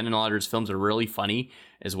humor, and Henenlotter's films are really funny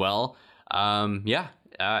as well.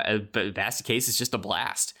 But Basket Case is just a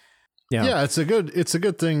blast. Yeah, it's a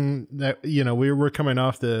good thing that, we were coming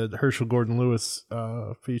off the Herschel Gordon Lewis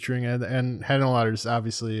featuring, and Henenlotter's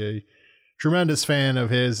obviously a tremendous fan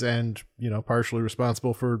of his, and, partially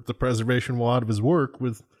responsible for the preservation of a lot of his work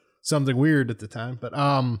with Something Weird at the time. But,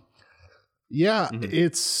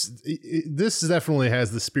 this definitely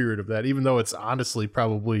has the spirit of that, even though it's honestly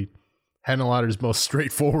probably Henenlotter's most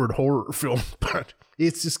straightforward horror film, but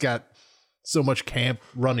it's just got so much camp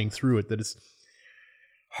running through it that it's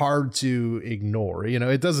hard to ignore.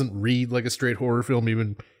 It doesn't read like a straight horror film,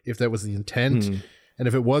 even if that was the intent. And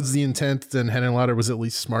if it was the intent, then Henenlotter was at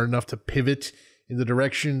least smart enough to pivot in the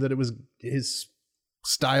direction that it was his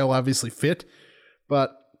style obviously fit.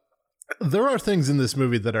 But there are things in this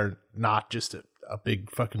movie that are not just a big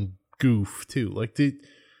fucking goof too. Like,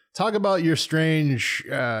 talk about your strange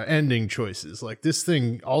ending choices. Like, this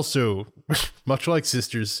thing also, much like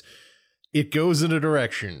Sisters, it goes in a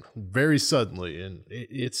direction very suddenly, and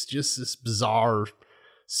it's just this bizarre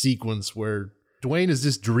sequence where Dwayne is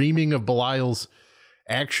just dreaming of Belial's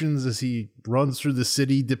actions as he runs through the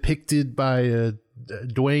city, depicted by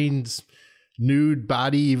Dwayne's nude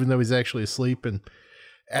body, even though he's actually asleep. And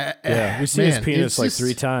we see his penis like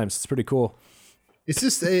 3 times. It's pretty cool. It's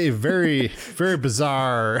just a very, very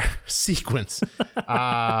bizarre sequence,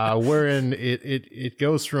 wherein it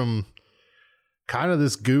goes from kind of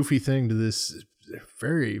this goofy thing to this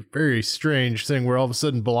very, very strange thing where all of a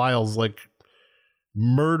sudden Belial's like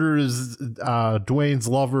murders Dwayne's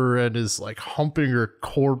lover and is like humping her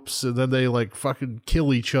corpse, and then they like fucking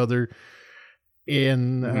kill each other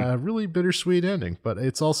in a really bittersweet ending. But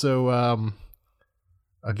it's also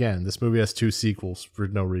again, this movie has 2 sequels for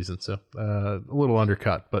no reason, so a little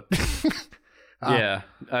undercut, but yeah,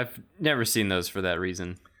 I've never seen those for that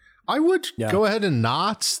reason. I would go ahead and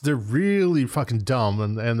not. They're really fucking dumb,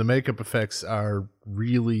 and the makeup effects are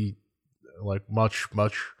really like much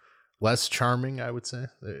less charming, I would say.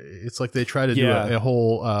 It's like they try to do a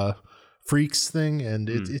whole Freaks thing, and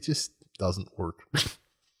it just doesn't work.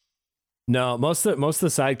 No, most of the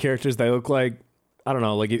side characters, they look like, I don't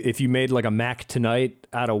know, like if you made like a Mac Tonight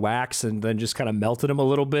out of wax and then just kind of melted them a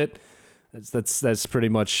little bit. That's pretty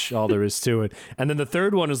much all there is to it. And then the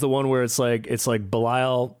third one is the one where it's like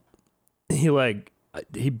Belial,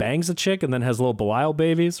 he bangs a chick and then has little Belial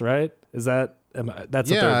babies, right? Is that that's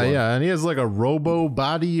the third one? Yeah, and he has like a robo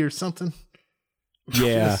body or something.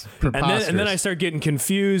 Yeah, and then I start getting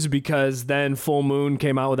confused because then Full Moon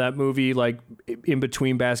came out with that movie like in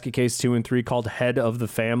between Basket Case 2 and 3 called Head of the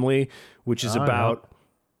Family, which is about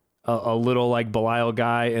a little like Belial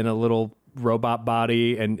guy in a little robot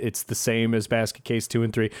body, and it's the same as Basket Case 2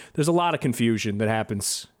 and 3. There's a lot of confusion that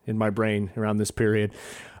happens in my brain around this period.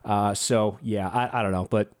 So yeah, I don't know,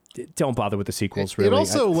 but don't bother with the sequels. Really, it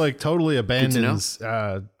also like totally abandons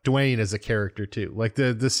Dwayne as a character too. Like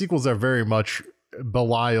the sequels are very much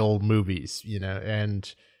Belial movies,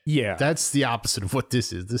 and that's the opposite of what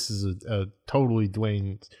this is. This is a totally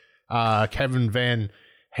Dwayne. Kevin Van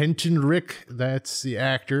Hentenryck, that's the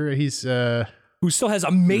actor. He's who still has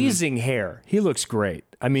amazing hair. He looks great.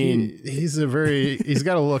 I mean, he's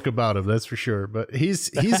got a look about him, that's for sure. But he's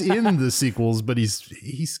in the sequels, but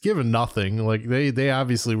he's given nothing. Like they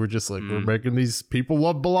obviously were just like, we're making these people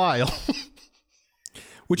love Belial.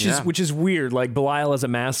 Which is weird. Like Belial as a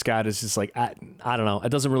mascot is just like, I don't know. It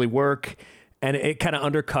doesn't really work. And it kind of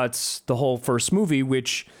undercuts the whole first movie,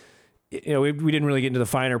 which, we didn't really get into the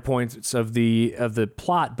finer points of the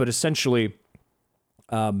plot, but essentially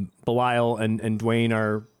Belial and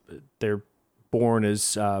Dwayne they're born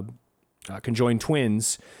as conjoined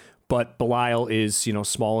twins, but Belial is,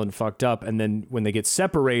 small and fucked up. And then when they get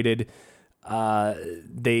separated,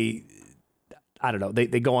 they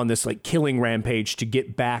go on this like killing rampage to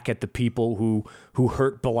get back at the people who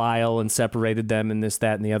hurt Belial and separated them and this,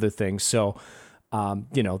 that, and the other thing. So,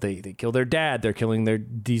 they kill their dad. They're killing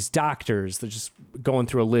these doctors. They're just going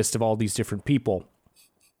through a list of all these different people.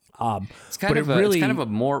 It's kind of a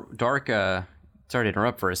more dark. Sorry to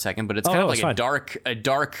interrupt for a second, but it's kind of like a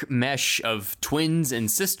dark mesh of twins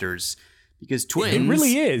and sisters, because twins, it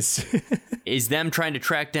really is, is them trying to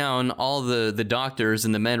track down all the doctors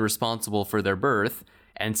and the men responsible for their birth,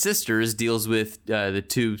 and sisters deals with the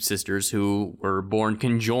two sisters who were born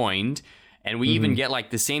conjoined, and we even get like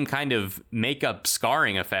the same kind of makeup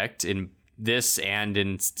scarring effect in this and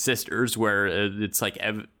in sisters, where it's like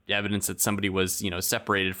evidence that somebody was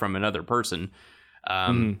separated from another person.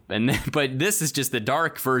 But this is just the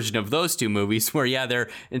dark version of those two movies, where they're,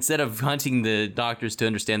 instead of hunting the doctors to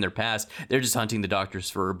understand their past, they're just hunting the doctors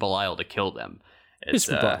for Belial to kill them. It's,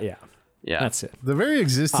 yeah, that's it. The very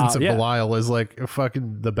existence of Belial is like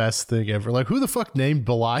fucking the best thing ever. Like, who the fuck named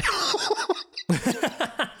Belial?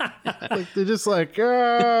 Like, they're just like,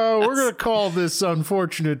 we're gonna call this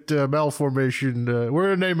unfortunate malformation,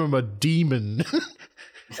 we're gonna name him a demon.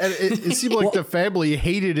 And it seemed like the family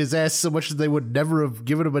hated his ass so much that they would never have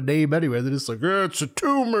given him a name anyway. They're just like, it's a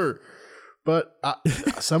tumor. But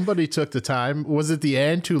somebody took the time. Was it the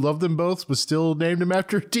aunt who loved them both but still named him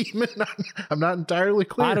after a demon? I'm not entirely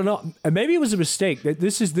clear. I don't know. Maybe it was a mistake.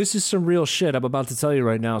 This is some real shit I'm about to tell you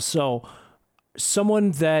right now. So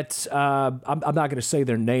someone that I'm not going to say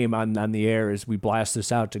their name on the air as we blast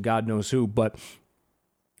this out to God knows who, but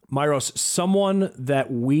Myros, someone that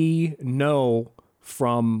we know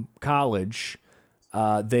from college,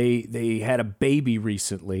 they had a baby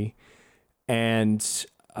recently, and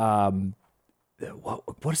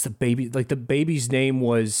what is the baby, like, the baby's name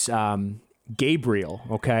was Gabriel,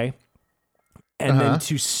 okay? And then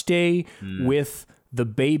to stay with the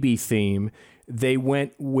baby theme, they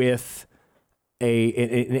went with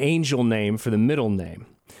an angel name for the middle name.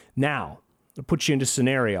 Now, I'll put you into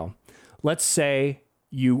scenario. Let's say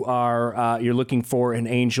you're looking for an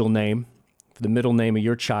angel name, the middle name of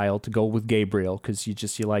your child, to go with Gabriel, because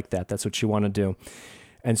you like that. That's what you want to do.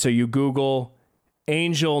 And so you Google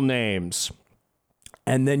angel names,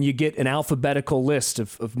 and then you get an alphabetical list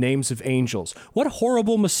of names of angels. What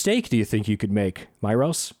horrible mistake do you think you could make,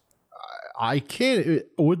 Myros? I can't.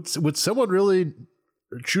 Would someone really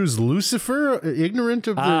choose Lucifer, ignorant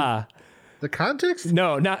of the context?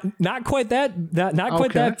 No, not quite that. Not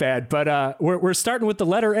quite that bad. But we're starting with the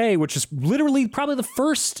letter A, which is literally probably the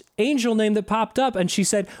first angel name that popped up. And she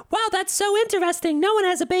said, "Wow, that's so interesting. No one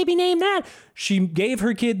has a baby named that." She gave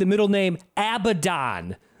her kid the middle name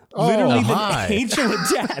Abaddon, literally the angel of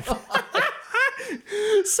death.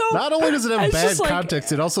 So not only does it have bad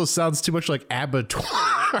context, it also sounds too much like abattoir.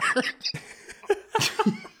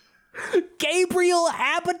 Gabriel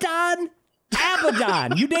Abaddon.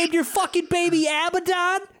 Abaddon. You named your fucking baby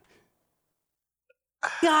Abaddon?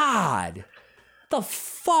 God. The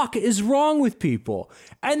fuck is wrong with people?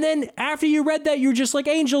 And then after you read that, you're just like,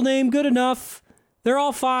 angel name, good enough. They're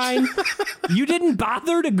all fine. You didn't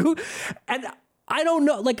bother to go. And I don't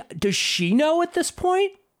know, like, does she know at this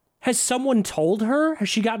point? Has someone told her? Has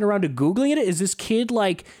she gotten around to Googling it? Is this kid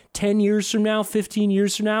like 10 years from now, 15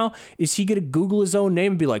 years from now? Is he going to Google his own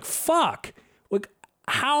name and be like, fuck? Like,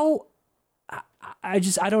 how? I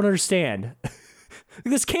don't understand.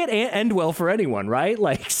 This can't end well for anyone, right?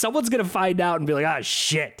 Like, someone's going to find out and be like, ah,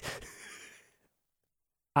 shit.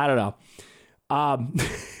 I don't know.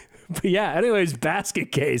 But yeah, anyways,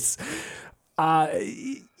 Basket Case.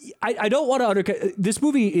 I don't want to undercut. This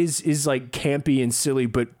movie is like campy and silly,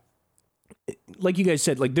 but like you guys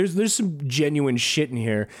said, like there's some genuine shit in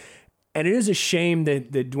here. And it is a shame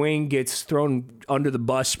that Dwayne gets thrown under the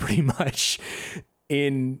bus pretty much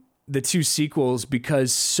in the two sequels,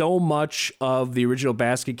 because so much of the original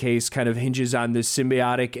Basket Case kind of hinges on this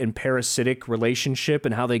symbiotic and parasitic relationship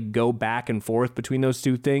and how they go back and forth between those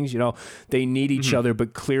two things. You know, they need each other,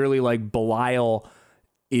 but clearly like Belial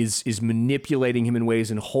is manipulating him in ways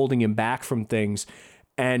and holding him back from things.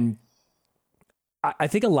 And I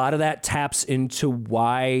think a lot of that taps into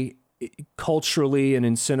why culturally and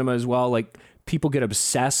in cinema as well, like people get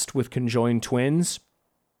obsessed with conjoined twins.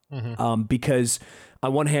 Because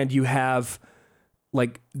on one hand you have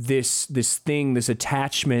like this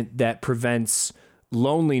attachment that prevents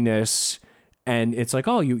loneliness, and it's like,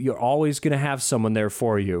 oh, you're always going to have someone there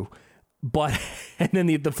for you. But, and then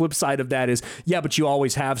the flip side of that is, yeah, but you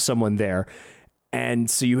always have someone there. And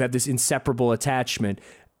so you have this inseparable attachment.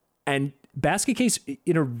 And Basket Case,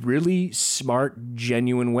 in a really smart,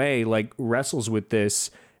 genuine way, like wrestles with this,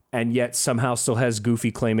 and yet somehow still has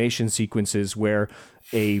goofy claymation sequences where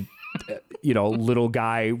a little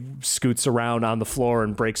guy scoots around on the floor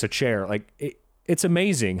and breaks a chair. Like it's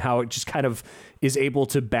amazing how it just kind of is able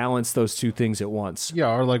to balance those two things at once.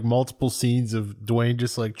 Yeah, or like multiple scenes of Dwayne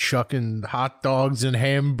just like chucking hot dogs and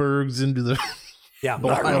hamburgers into the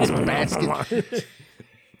Belial's basket.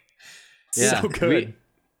 Yeah, so good.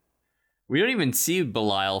 We don't even see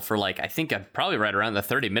Belial for I think probably right around the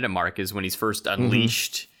 30-minute mark is when he's first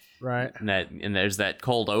unleashed. Right. And there's that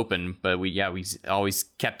cold open, but we always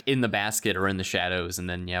kept in the basket or in the shadows, and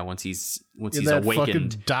then once he's that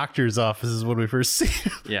awakened, fucking doctor's office is when we first see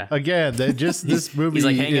him. Yeah. Again, this movie he's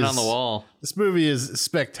like hanging on the wall. This movie is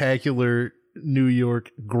spectacular New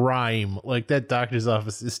York grime. Like that doctor's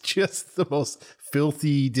office is just the most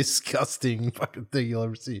filthy, disgusting fucking thing you'll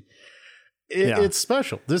ever see. It's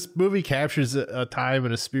special. This movie captures a time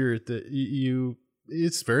and a spirit that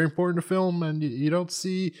it's very important to film, and you don't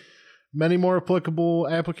see many more applicable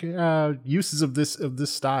uses of this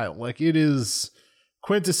style. Like it is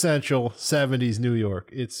quintessential 70s New York.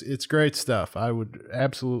 It's great stuff. I would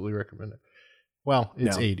absolutely recommend it. Well,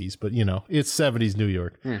 it's 80s, but it's 70s New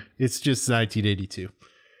York. It's just 1982.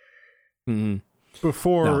 Mm-hmm.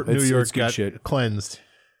 Before New York got shit. Cleansed.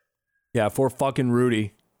 Yeah, for fucking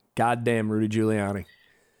Rudy. Goddamn Rudy Giuliani.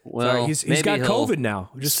 Well, he's got COVID now.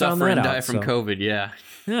 Just found suffer that and out, die from COVID. Yeah.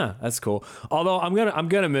 Yeah, that's cool. Although I'm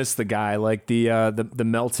gonna miss the guy, like the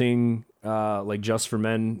melting like Just for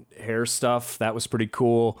Men hair stuff. That was pretty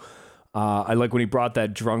cool. I like when he brought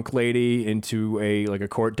that drunk lady into a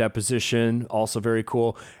court deposition. Also very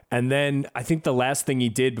cool. And then I think the last thing he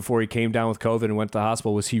did before he came down with COVID and went to the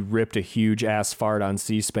hospital was he ripped a huge ass fart on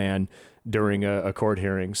C-SPAN during a court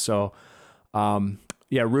hearing. So,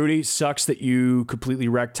 yeah, Rudy, sucks that you completely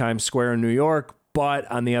wrecked Times Square in New York.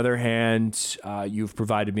 But on the other hand, you've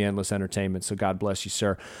provided me endless entertainment. So God bless you,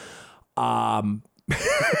 sir. No,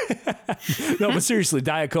 but seriously,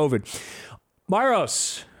 die of COVID.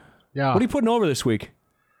 Maros. Yeah. What are you putting over this week?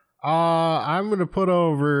 I'm going to put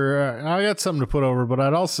over, I got something to put over, but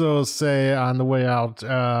I'd also say on the way out,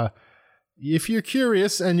 if you're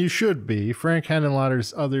curious, and you should be, Frank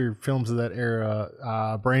Henenlotter's other films of that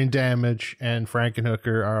era, Brain Damage and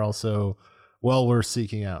Frankenhooker, are also well worth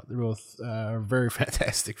seeking out. They're both very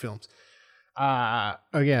fantastic films.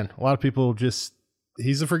 Again, a lot of people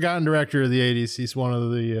he's a forgotten director of the 80s. He's one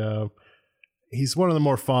of the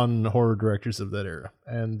more fun horror directors of that era.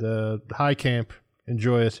 And high camp,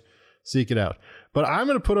 enjoy it, seek it out. But I'm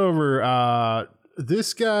going to put over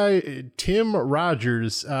this guy, Tim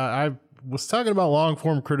Rogers. I was talking about long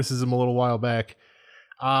form criticism a little while back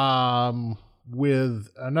with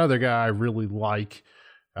another guy I really like.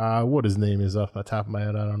 What his name is off my top of my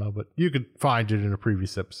head, I don't know, but you could find it in a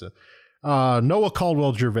previous episode. Noah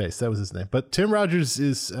Caldwell Gervais, that was his name. But Tim Rogers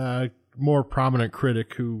is more prominent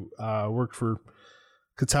critic who worked for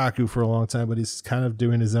Kotaku for a long time, but he's kind of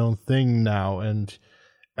doing his own thing now, and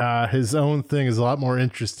his own thing is a lot more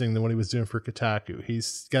interesting than what he was doing for Kotaku.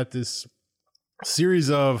 He's got this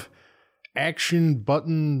series of action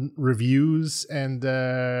button reviews, and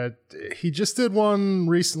he just did one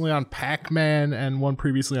recently on Pac-Man and one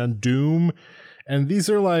previously on Doom, and these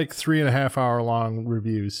are like 3.5 hour long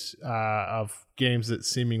reviews of games that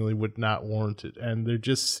seemingly would not warrant it, and they're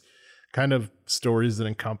just kind of stories that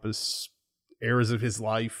encompass eras of his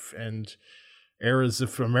life and eras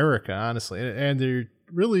of America, honestly. And they're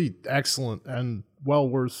really excellent and well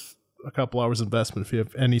worth a couple hours investment if you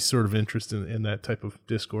have any sort of interest in that type of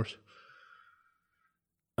discourse.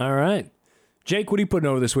 All right. Jake, what are you putting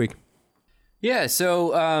over this week? Yeah,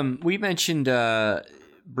 so we mentioned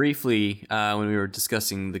briefly when we were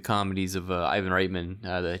discussing the comedies of Ivan Reitman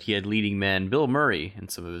that he had leading man Bill Murray in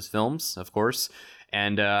some of his films, of course.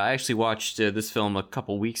 And I actually watched this film a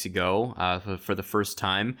couple weeks ago for the first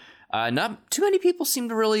time. Not too many people seem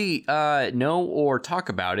to really know or talk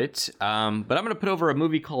about it. But I'm going to put over a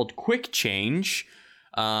movie called Quick Change,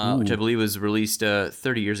 which I believe was released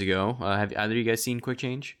 30 years ago. Have either of you guys seen Quick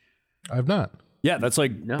Change? I have not. Yeah, that's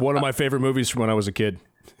like one of my favorite movies from when I was a kid.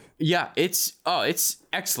 Yeah, it's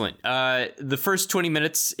excellent. The first 20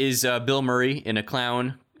 minutes is Bill Murray in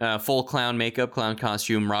a full clown makeup, clown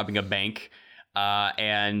costume, robbing a bank.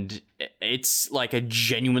 And it's like a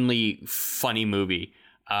genuinely funny movie.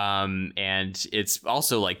 And it's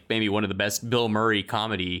also like maybe one of the best Bill Murray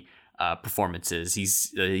comedy performances.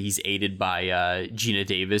 He's aided by Gina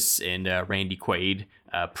Davis and Randy Quaid,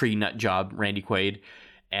 pre-nut job Randy Quaid.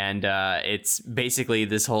 And it's basically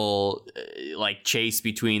this whole like chase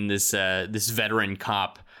between this veteran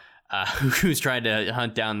cop who's trying to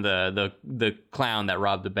hunt down the clown that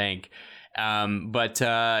robbed the bank. It's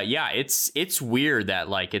weird that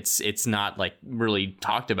like it's not like really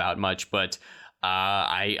talked about much, but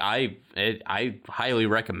I highly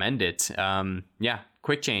recommend it.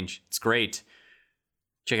 Quick Change, it's great.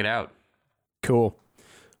 Check it out. Cool.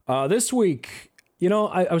 This week,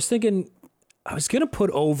 I was thinking I was gonna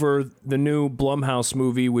put over the new Blumhouse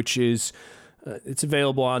movie, which is it's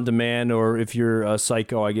available on demand, or if you're a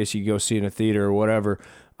psycho, I guess you go see it in a theater or whatever.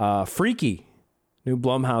 Freaky, new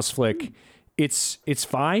Blumhouse flick. It's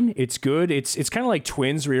fine. It's good. It's kind of like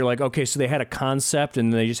Twins, where you're like, okay, so they had a concept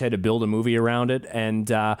and they just had to build a movie around it.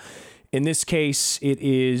 And in this case, it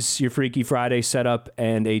is your Freaky Friday setup,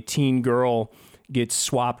 and a teen girl gets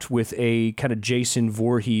swapped with a kind of Jason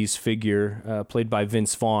Voorhees figure played by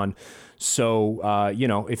Vince Vaughn. So,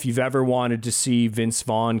 if you've ever wanted to see Vince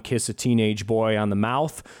Vaughn kiss a teenage boy on the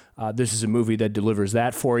mouth, this is a movie that delivers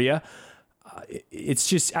that for you. It's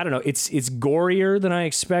just, I don't know, it's gorier than I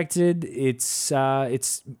expected. It's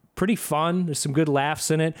pretty fun. There's some good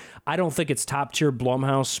laughs in it. I don't think it's top tier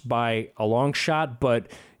Blumhouse by a long shot,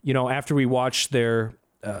 but after we watched their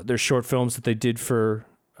short films that they did for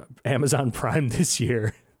Amazon Prime this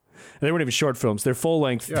year, they weren't even short films. They're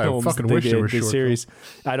full-length films. I fucking they wish did, they were the short series.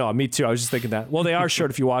 films. I know, me too. I was just thinking that. Well, they are short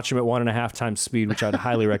if you watch them at 1.5 times speed, which I'd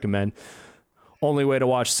highly recommend. Only way to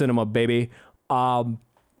watch cinema, baby.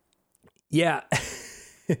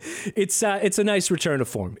 It's a nice return to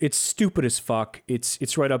form. It's stupid as fuck.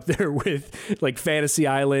 It's right up there with like Fantasy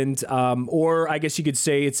Island, or I guess you could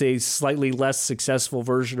say it's a slightly less successful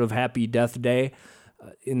version of Happy Death Day.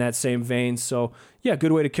 In that same vein. So yeah,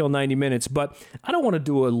 good way to kill 90 minutes, but I don't want to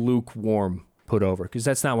do a lukewarm put over, because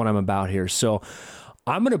that's not what I'm about here. So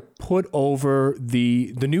I'm going to put over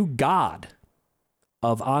the new god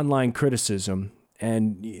of online criticism.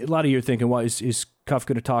 And a lot of you are thinking, well, is Cuff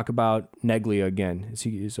going to talk about Neglia again?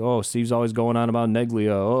 Steve's always going on about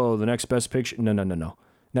Neglia. Oh, the next best picture. No.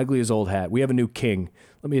 Neglia's old hat. We have a new king.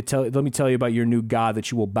 Let me tell you about your new god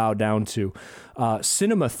that you will bow down to.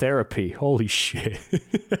 Cinema therapy. Holy shit.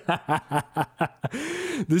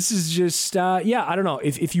 This is just, I don't know.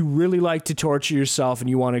 If you really like to torture yourself and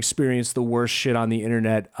you want to experience the worst shit on the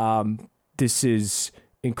internet, this is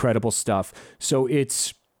incredible stuff. So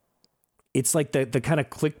it's like the kind of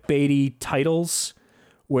clickbaity titles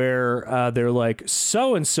where they're like,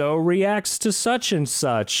 so-and-so reacts to such and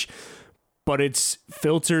such, but it's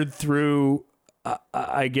filtered through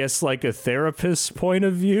I guess like a therapist's point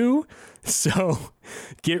of view. So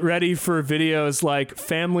get ready for videos like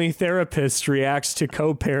family therapist reacts to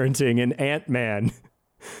co-parenting in Ant-Man.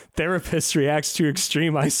 Therapist reacts to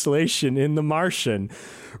extreme isolation in The Martian.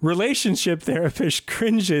 Relationship therapist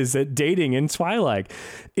cringes at dating in Twilight.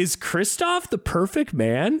 Is Kristoff the perfect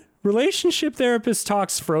man? Relationship therapist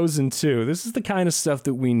talks Frozen 2. This is the kind of stuff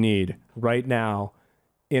that we need right now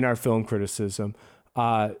in our film criticism.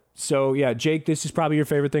 So yeah, Jake, this is probably your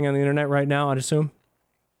favorite thing on the internet right now, I'd assume.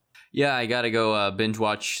 Yeah, I gotta go binge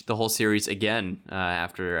watch the whole series again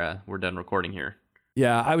after we're done recording here.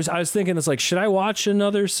 Yeah, I was thinking, it's like, should I watch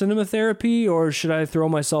another Cinema Therapy or should I throw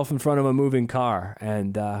myself in front of a moving car?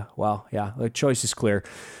 And the choice is clear.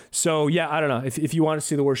 So yeah, I don't know. If you want to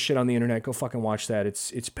see the worst shit on the internet, go fucking watch that.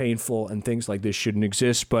 It's painful and things like this shouldn't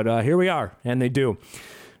exist, but here we are, and they do.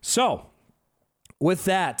 So with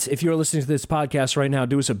that, if you're listening to this podcast right now,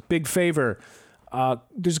 do us a big favor.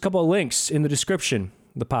 There's a couple of links in the description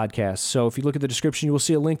of the podcast. So if you look at the description, you will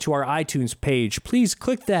see a link to our iTunes page. Please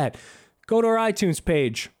click that. Go to our iTunes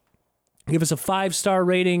page. Give us a 5-star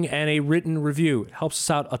rating and a written review. It helps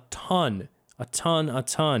us out a ton.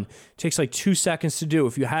 It takes like 2 seconds to do.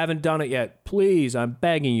 If you haven't done it yet, please, I'm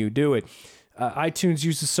begging you, do it. iTunes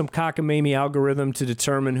uses some cockamamie algorithm to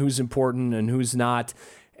determine who's important and who's not.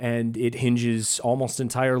 And it hinges almost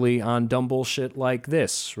entirely on dumb bullshit like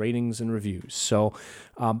this, ratings and reviews. So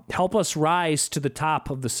help us rise to the top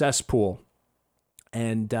of the cesspool,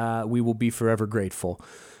 and we will be forever grateful.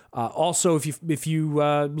 Also, if you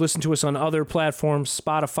listen to us on other platforms,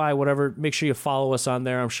 Spotify, whatever, make sure you follow us on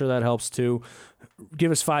there. I'm sure that helps too.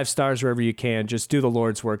 Give us 5 stars wherever you can. Just do the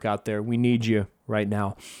Lord's work out there. We need you right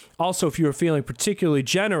now. Also, if you're feeling particularly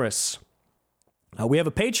generous, we have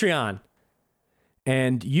a Patreon.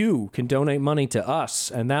 And you can donate money to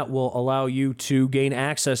us, and that will allow you to gain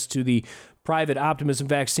access to the private Optimism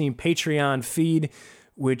Vaccine Patreon feed,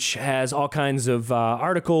 which has all kinds of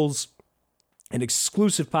articles, and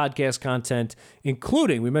exclusive podcast content,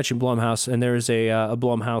 including, we mentioned Blumhouse, and there is a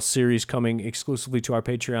Blumhouse series coming exclusively to our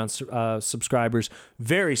Patreon subscribers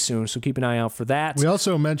very soon, so keep an eye out for that. We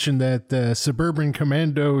also mentioned that Suburban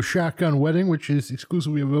Commando Shotgun Wedding, which is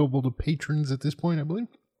exclusively available to patrons at this point, I believe.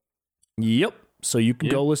 Yep. So you can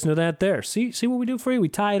go listen to that there. See what we do for you? We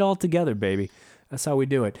tie it all together, baby. That's how we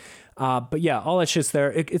do it. But yeah, all that shit's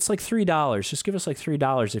there. It's like $3. Just give us like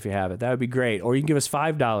 $3 if you have it. That would be great. Or you can give us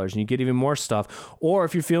 $5 and you get even more stuff. Or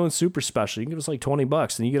if you're feeling super special, you can give us like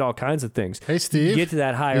 $20 and you get all kinds of things. Hey, Steve. You get to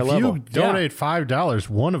that higher level. If you donate $5,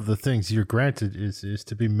 one of the things you're granted is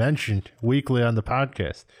to be mentioned weekly on the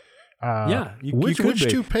podcast. Which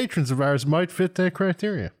two patrons of ours might fit that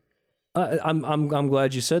criteria? I'm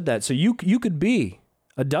glad you said that. So you could be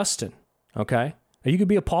a Dustin, okay? Or you could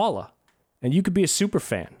be a Paula. And you could be a super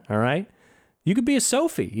fan, all right? You could be a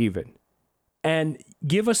Sophie, even. And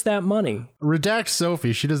give us that money. Redact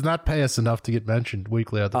Sophie. She does not pay us enough to get mentioned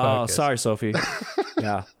weekly on the podcast. Oh, sorry, Sophie.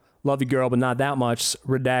 Yeah. Love you, girl, but not that much.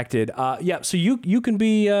 Redacted. So you can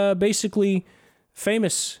be basically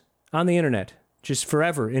famous on the internet, just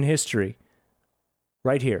forever in history,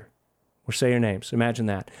 right here. We'll say your names. Imagine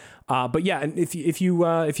that. But yeah, and if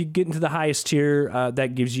you get into the highest tier,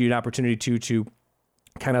 that gives you an opportunity to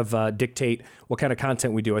kind of dictate what kind of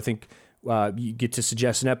content we do. I think you get to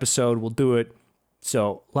suggest an episode. We'll do it.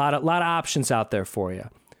 So a lot of options out there for you.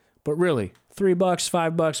 But really, $3,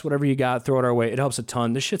 $5, whatever you got, throw it our way. It helps a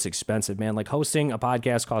ton. This shit's expensive, man. Like hosting a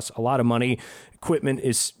podcast costs a lot of money. Equipment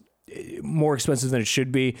is more expensive than it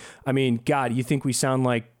should be. I mean, God, you think we sound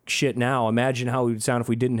like shit now. Imagine how we would sound if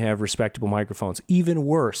we didn't have respectable microphones. Even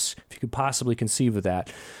worse, if you could possibly conceive of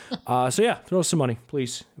that. So yeah, throw us some money,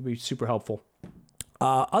 please. It'd be super helpful.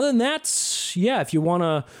 Other than that, yeah, if you want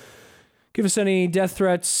to give us any death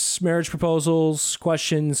threats, marriage proposals,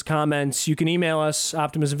 questions, comments, you can email us,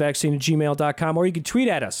 optimismvaccine@gmail.com, or you can tweet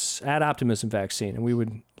at us, @optimismvaccine, and we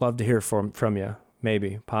would love to hear from you,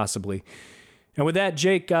 maybe, possibly. And with that,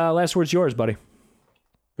 Jake, last word's yours, buddy.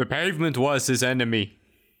 The pavement was his enemy.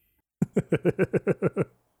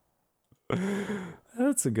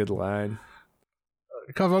 That's a good line.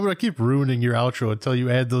 Cuff, I'm going to keep ruining your outro until you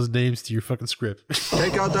add those names to your fucking script.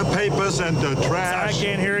 Take out the papers and the trash. I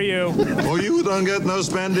can't hear you. Or you don't get no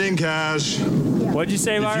spending cash. What'd you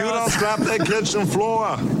say, If Mario? you don't scrap the kitchen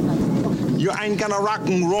floor, you ain't gonna rock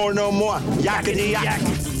and roll no more. Yakety yak.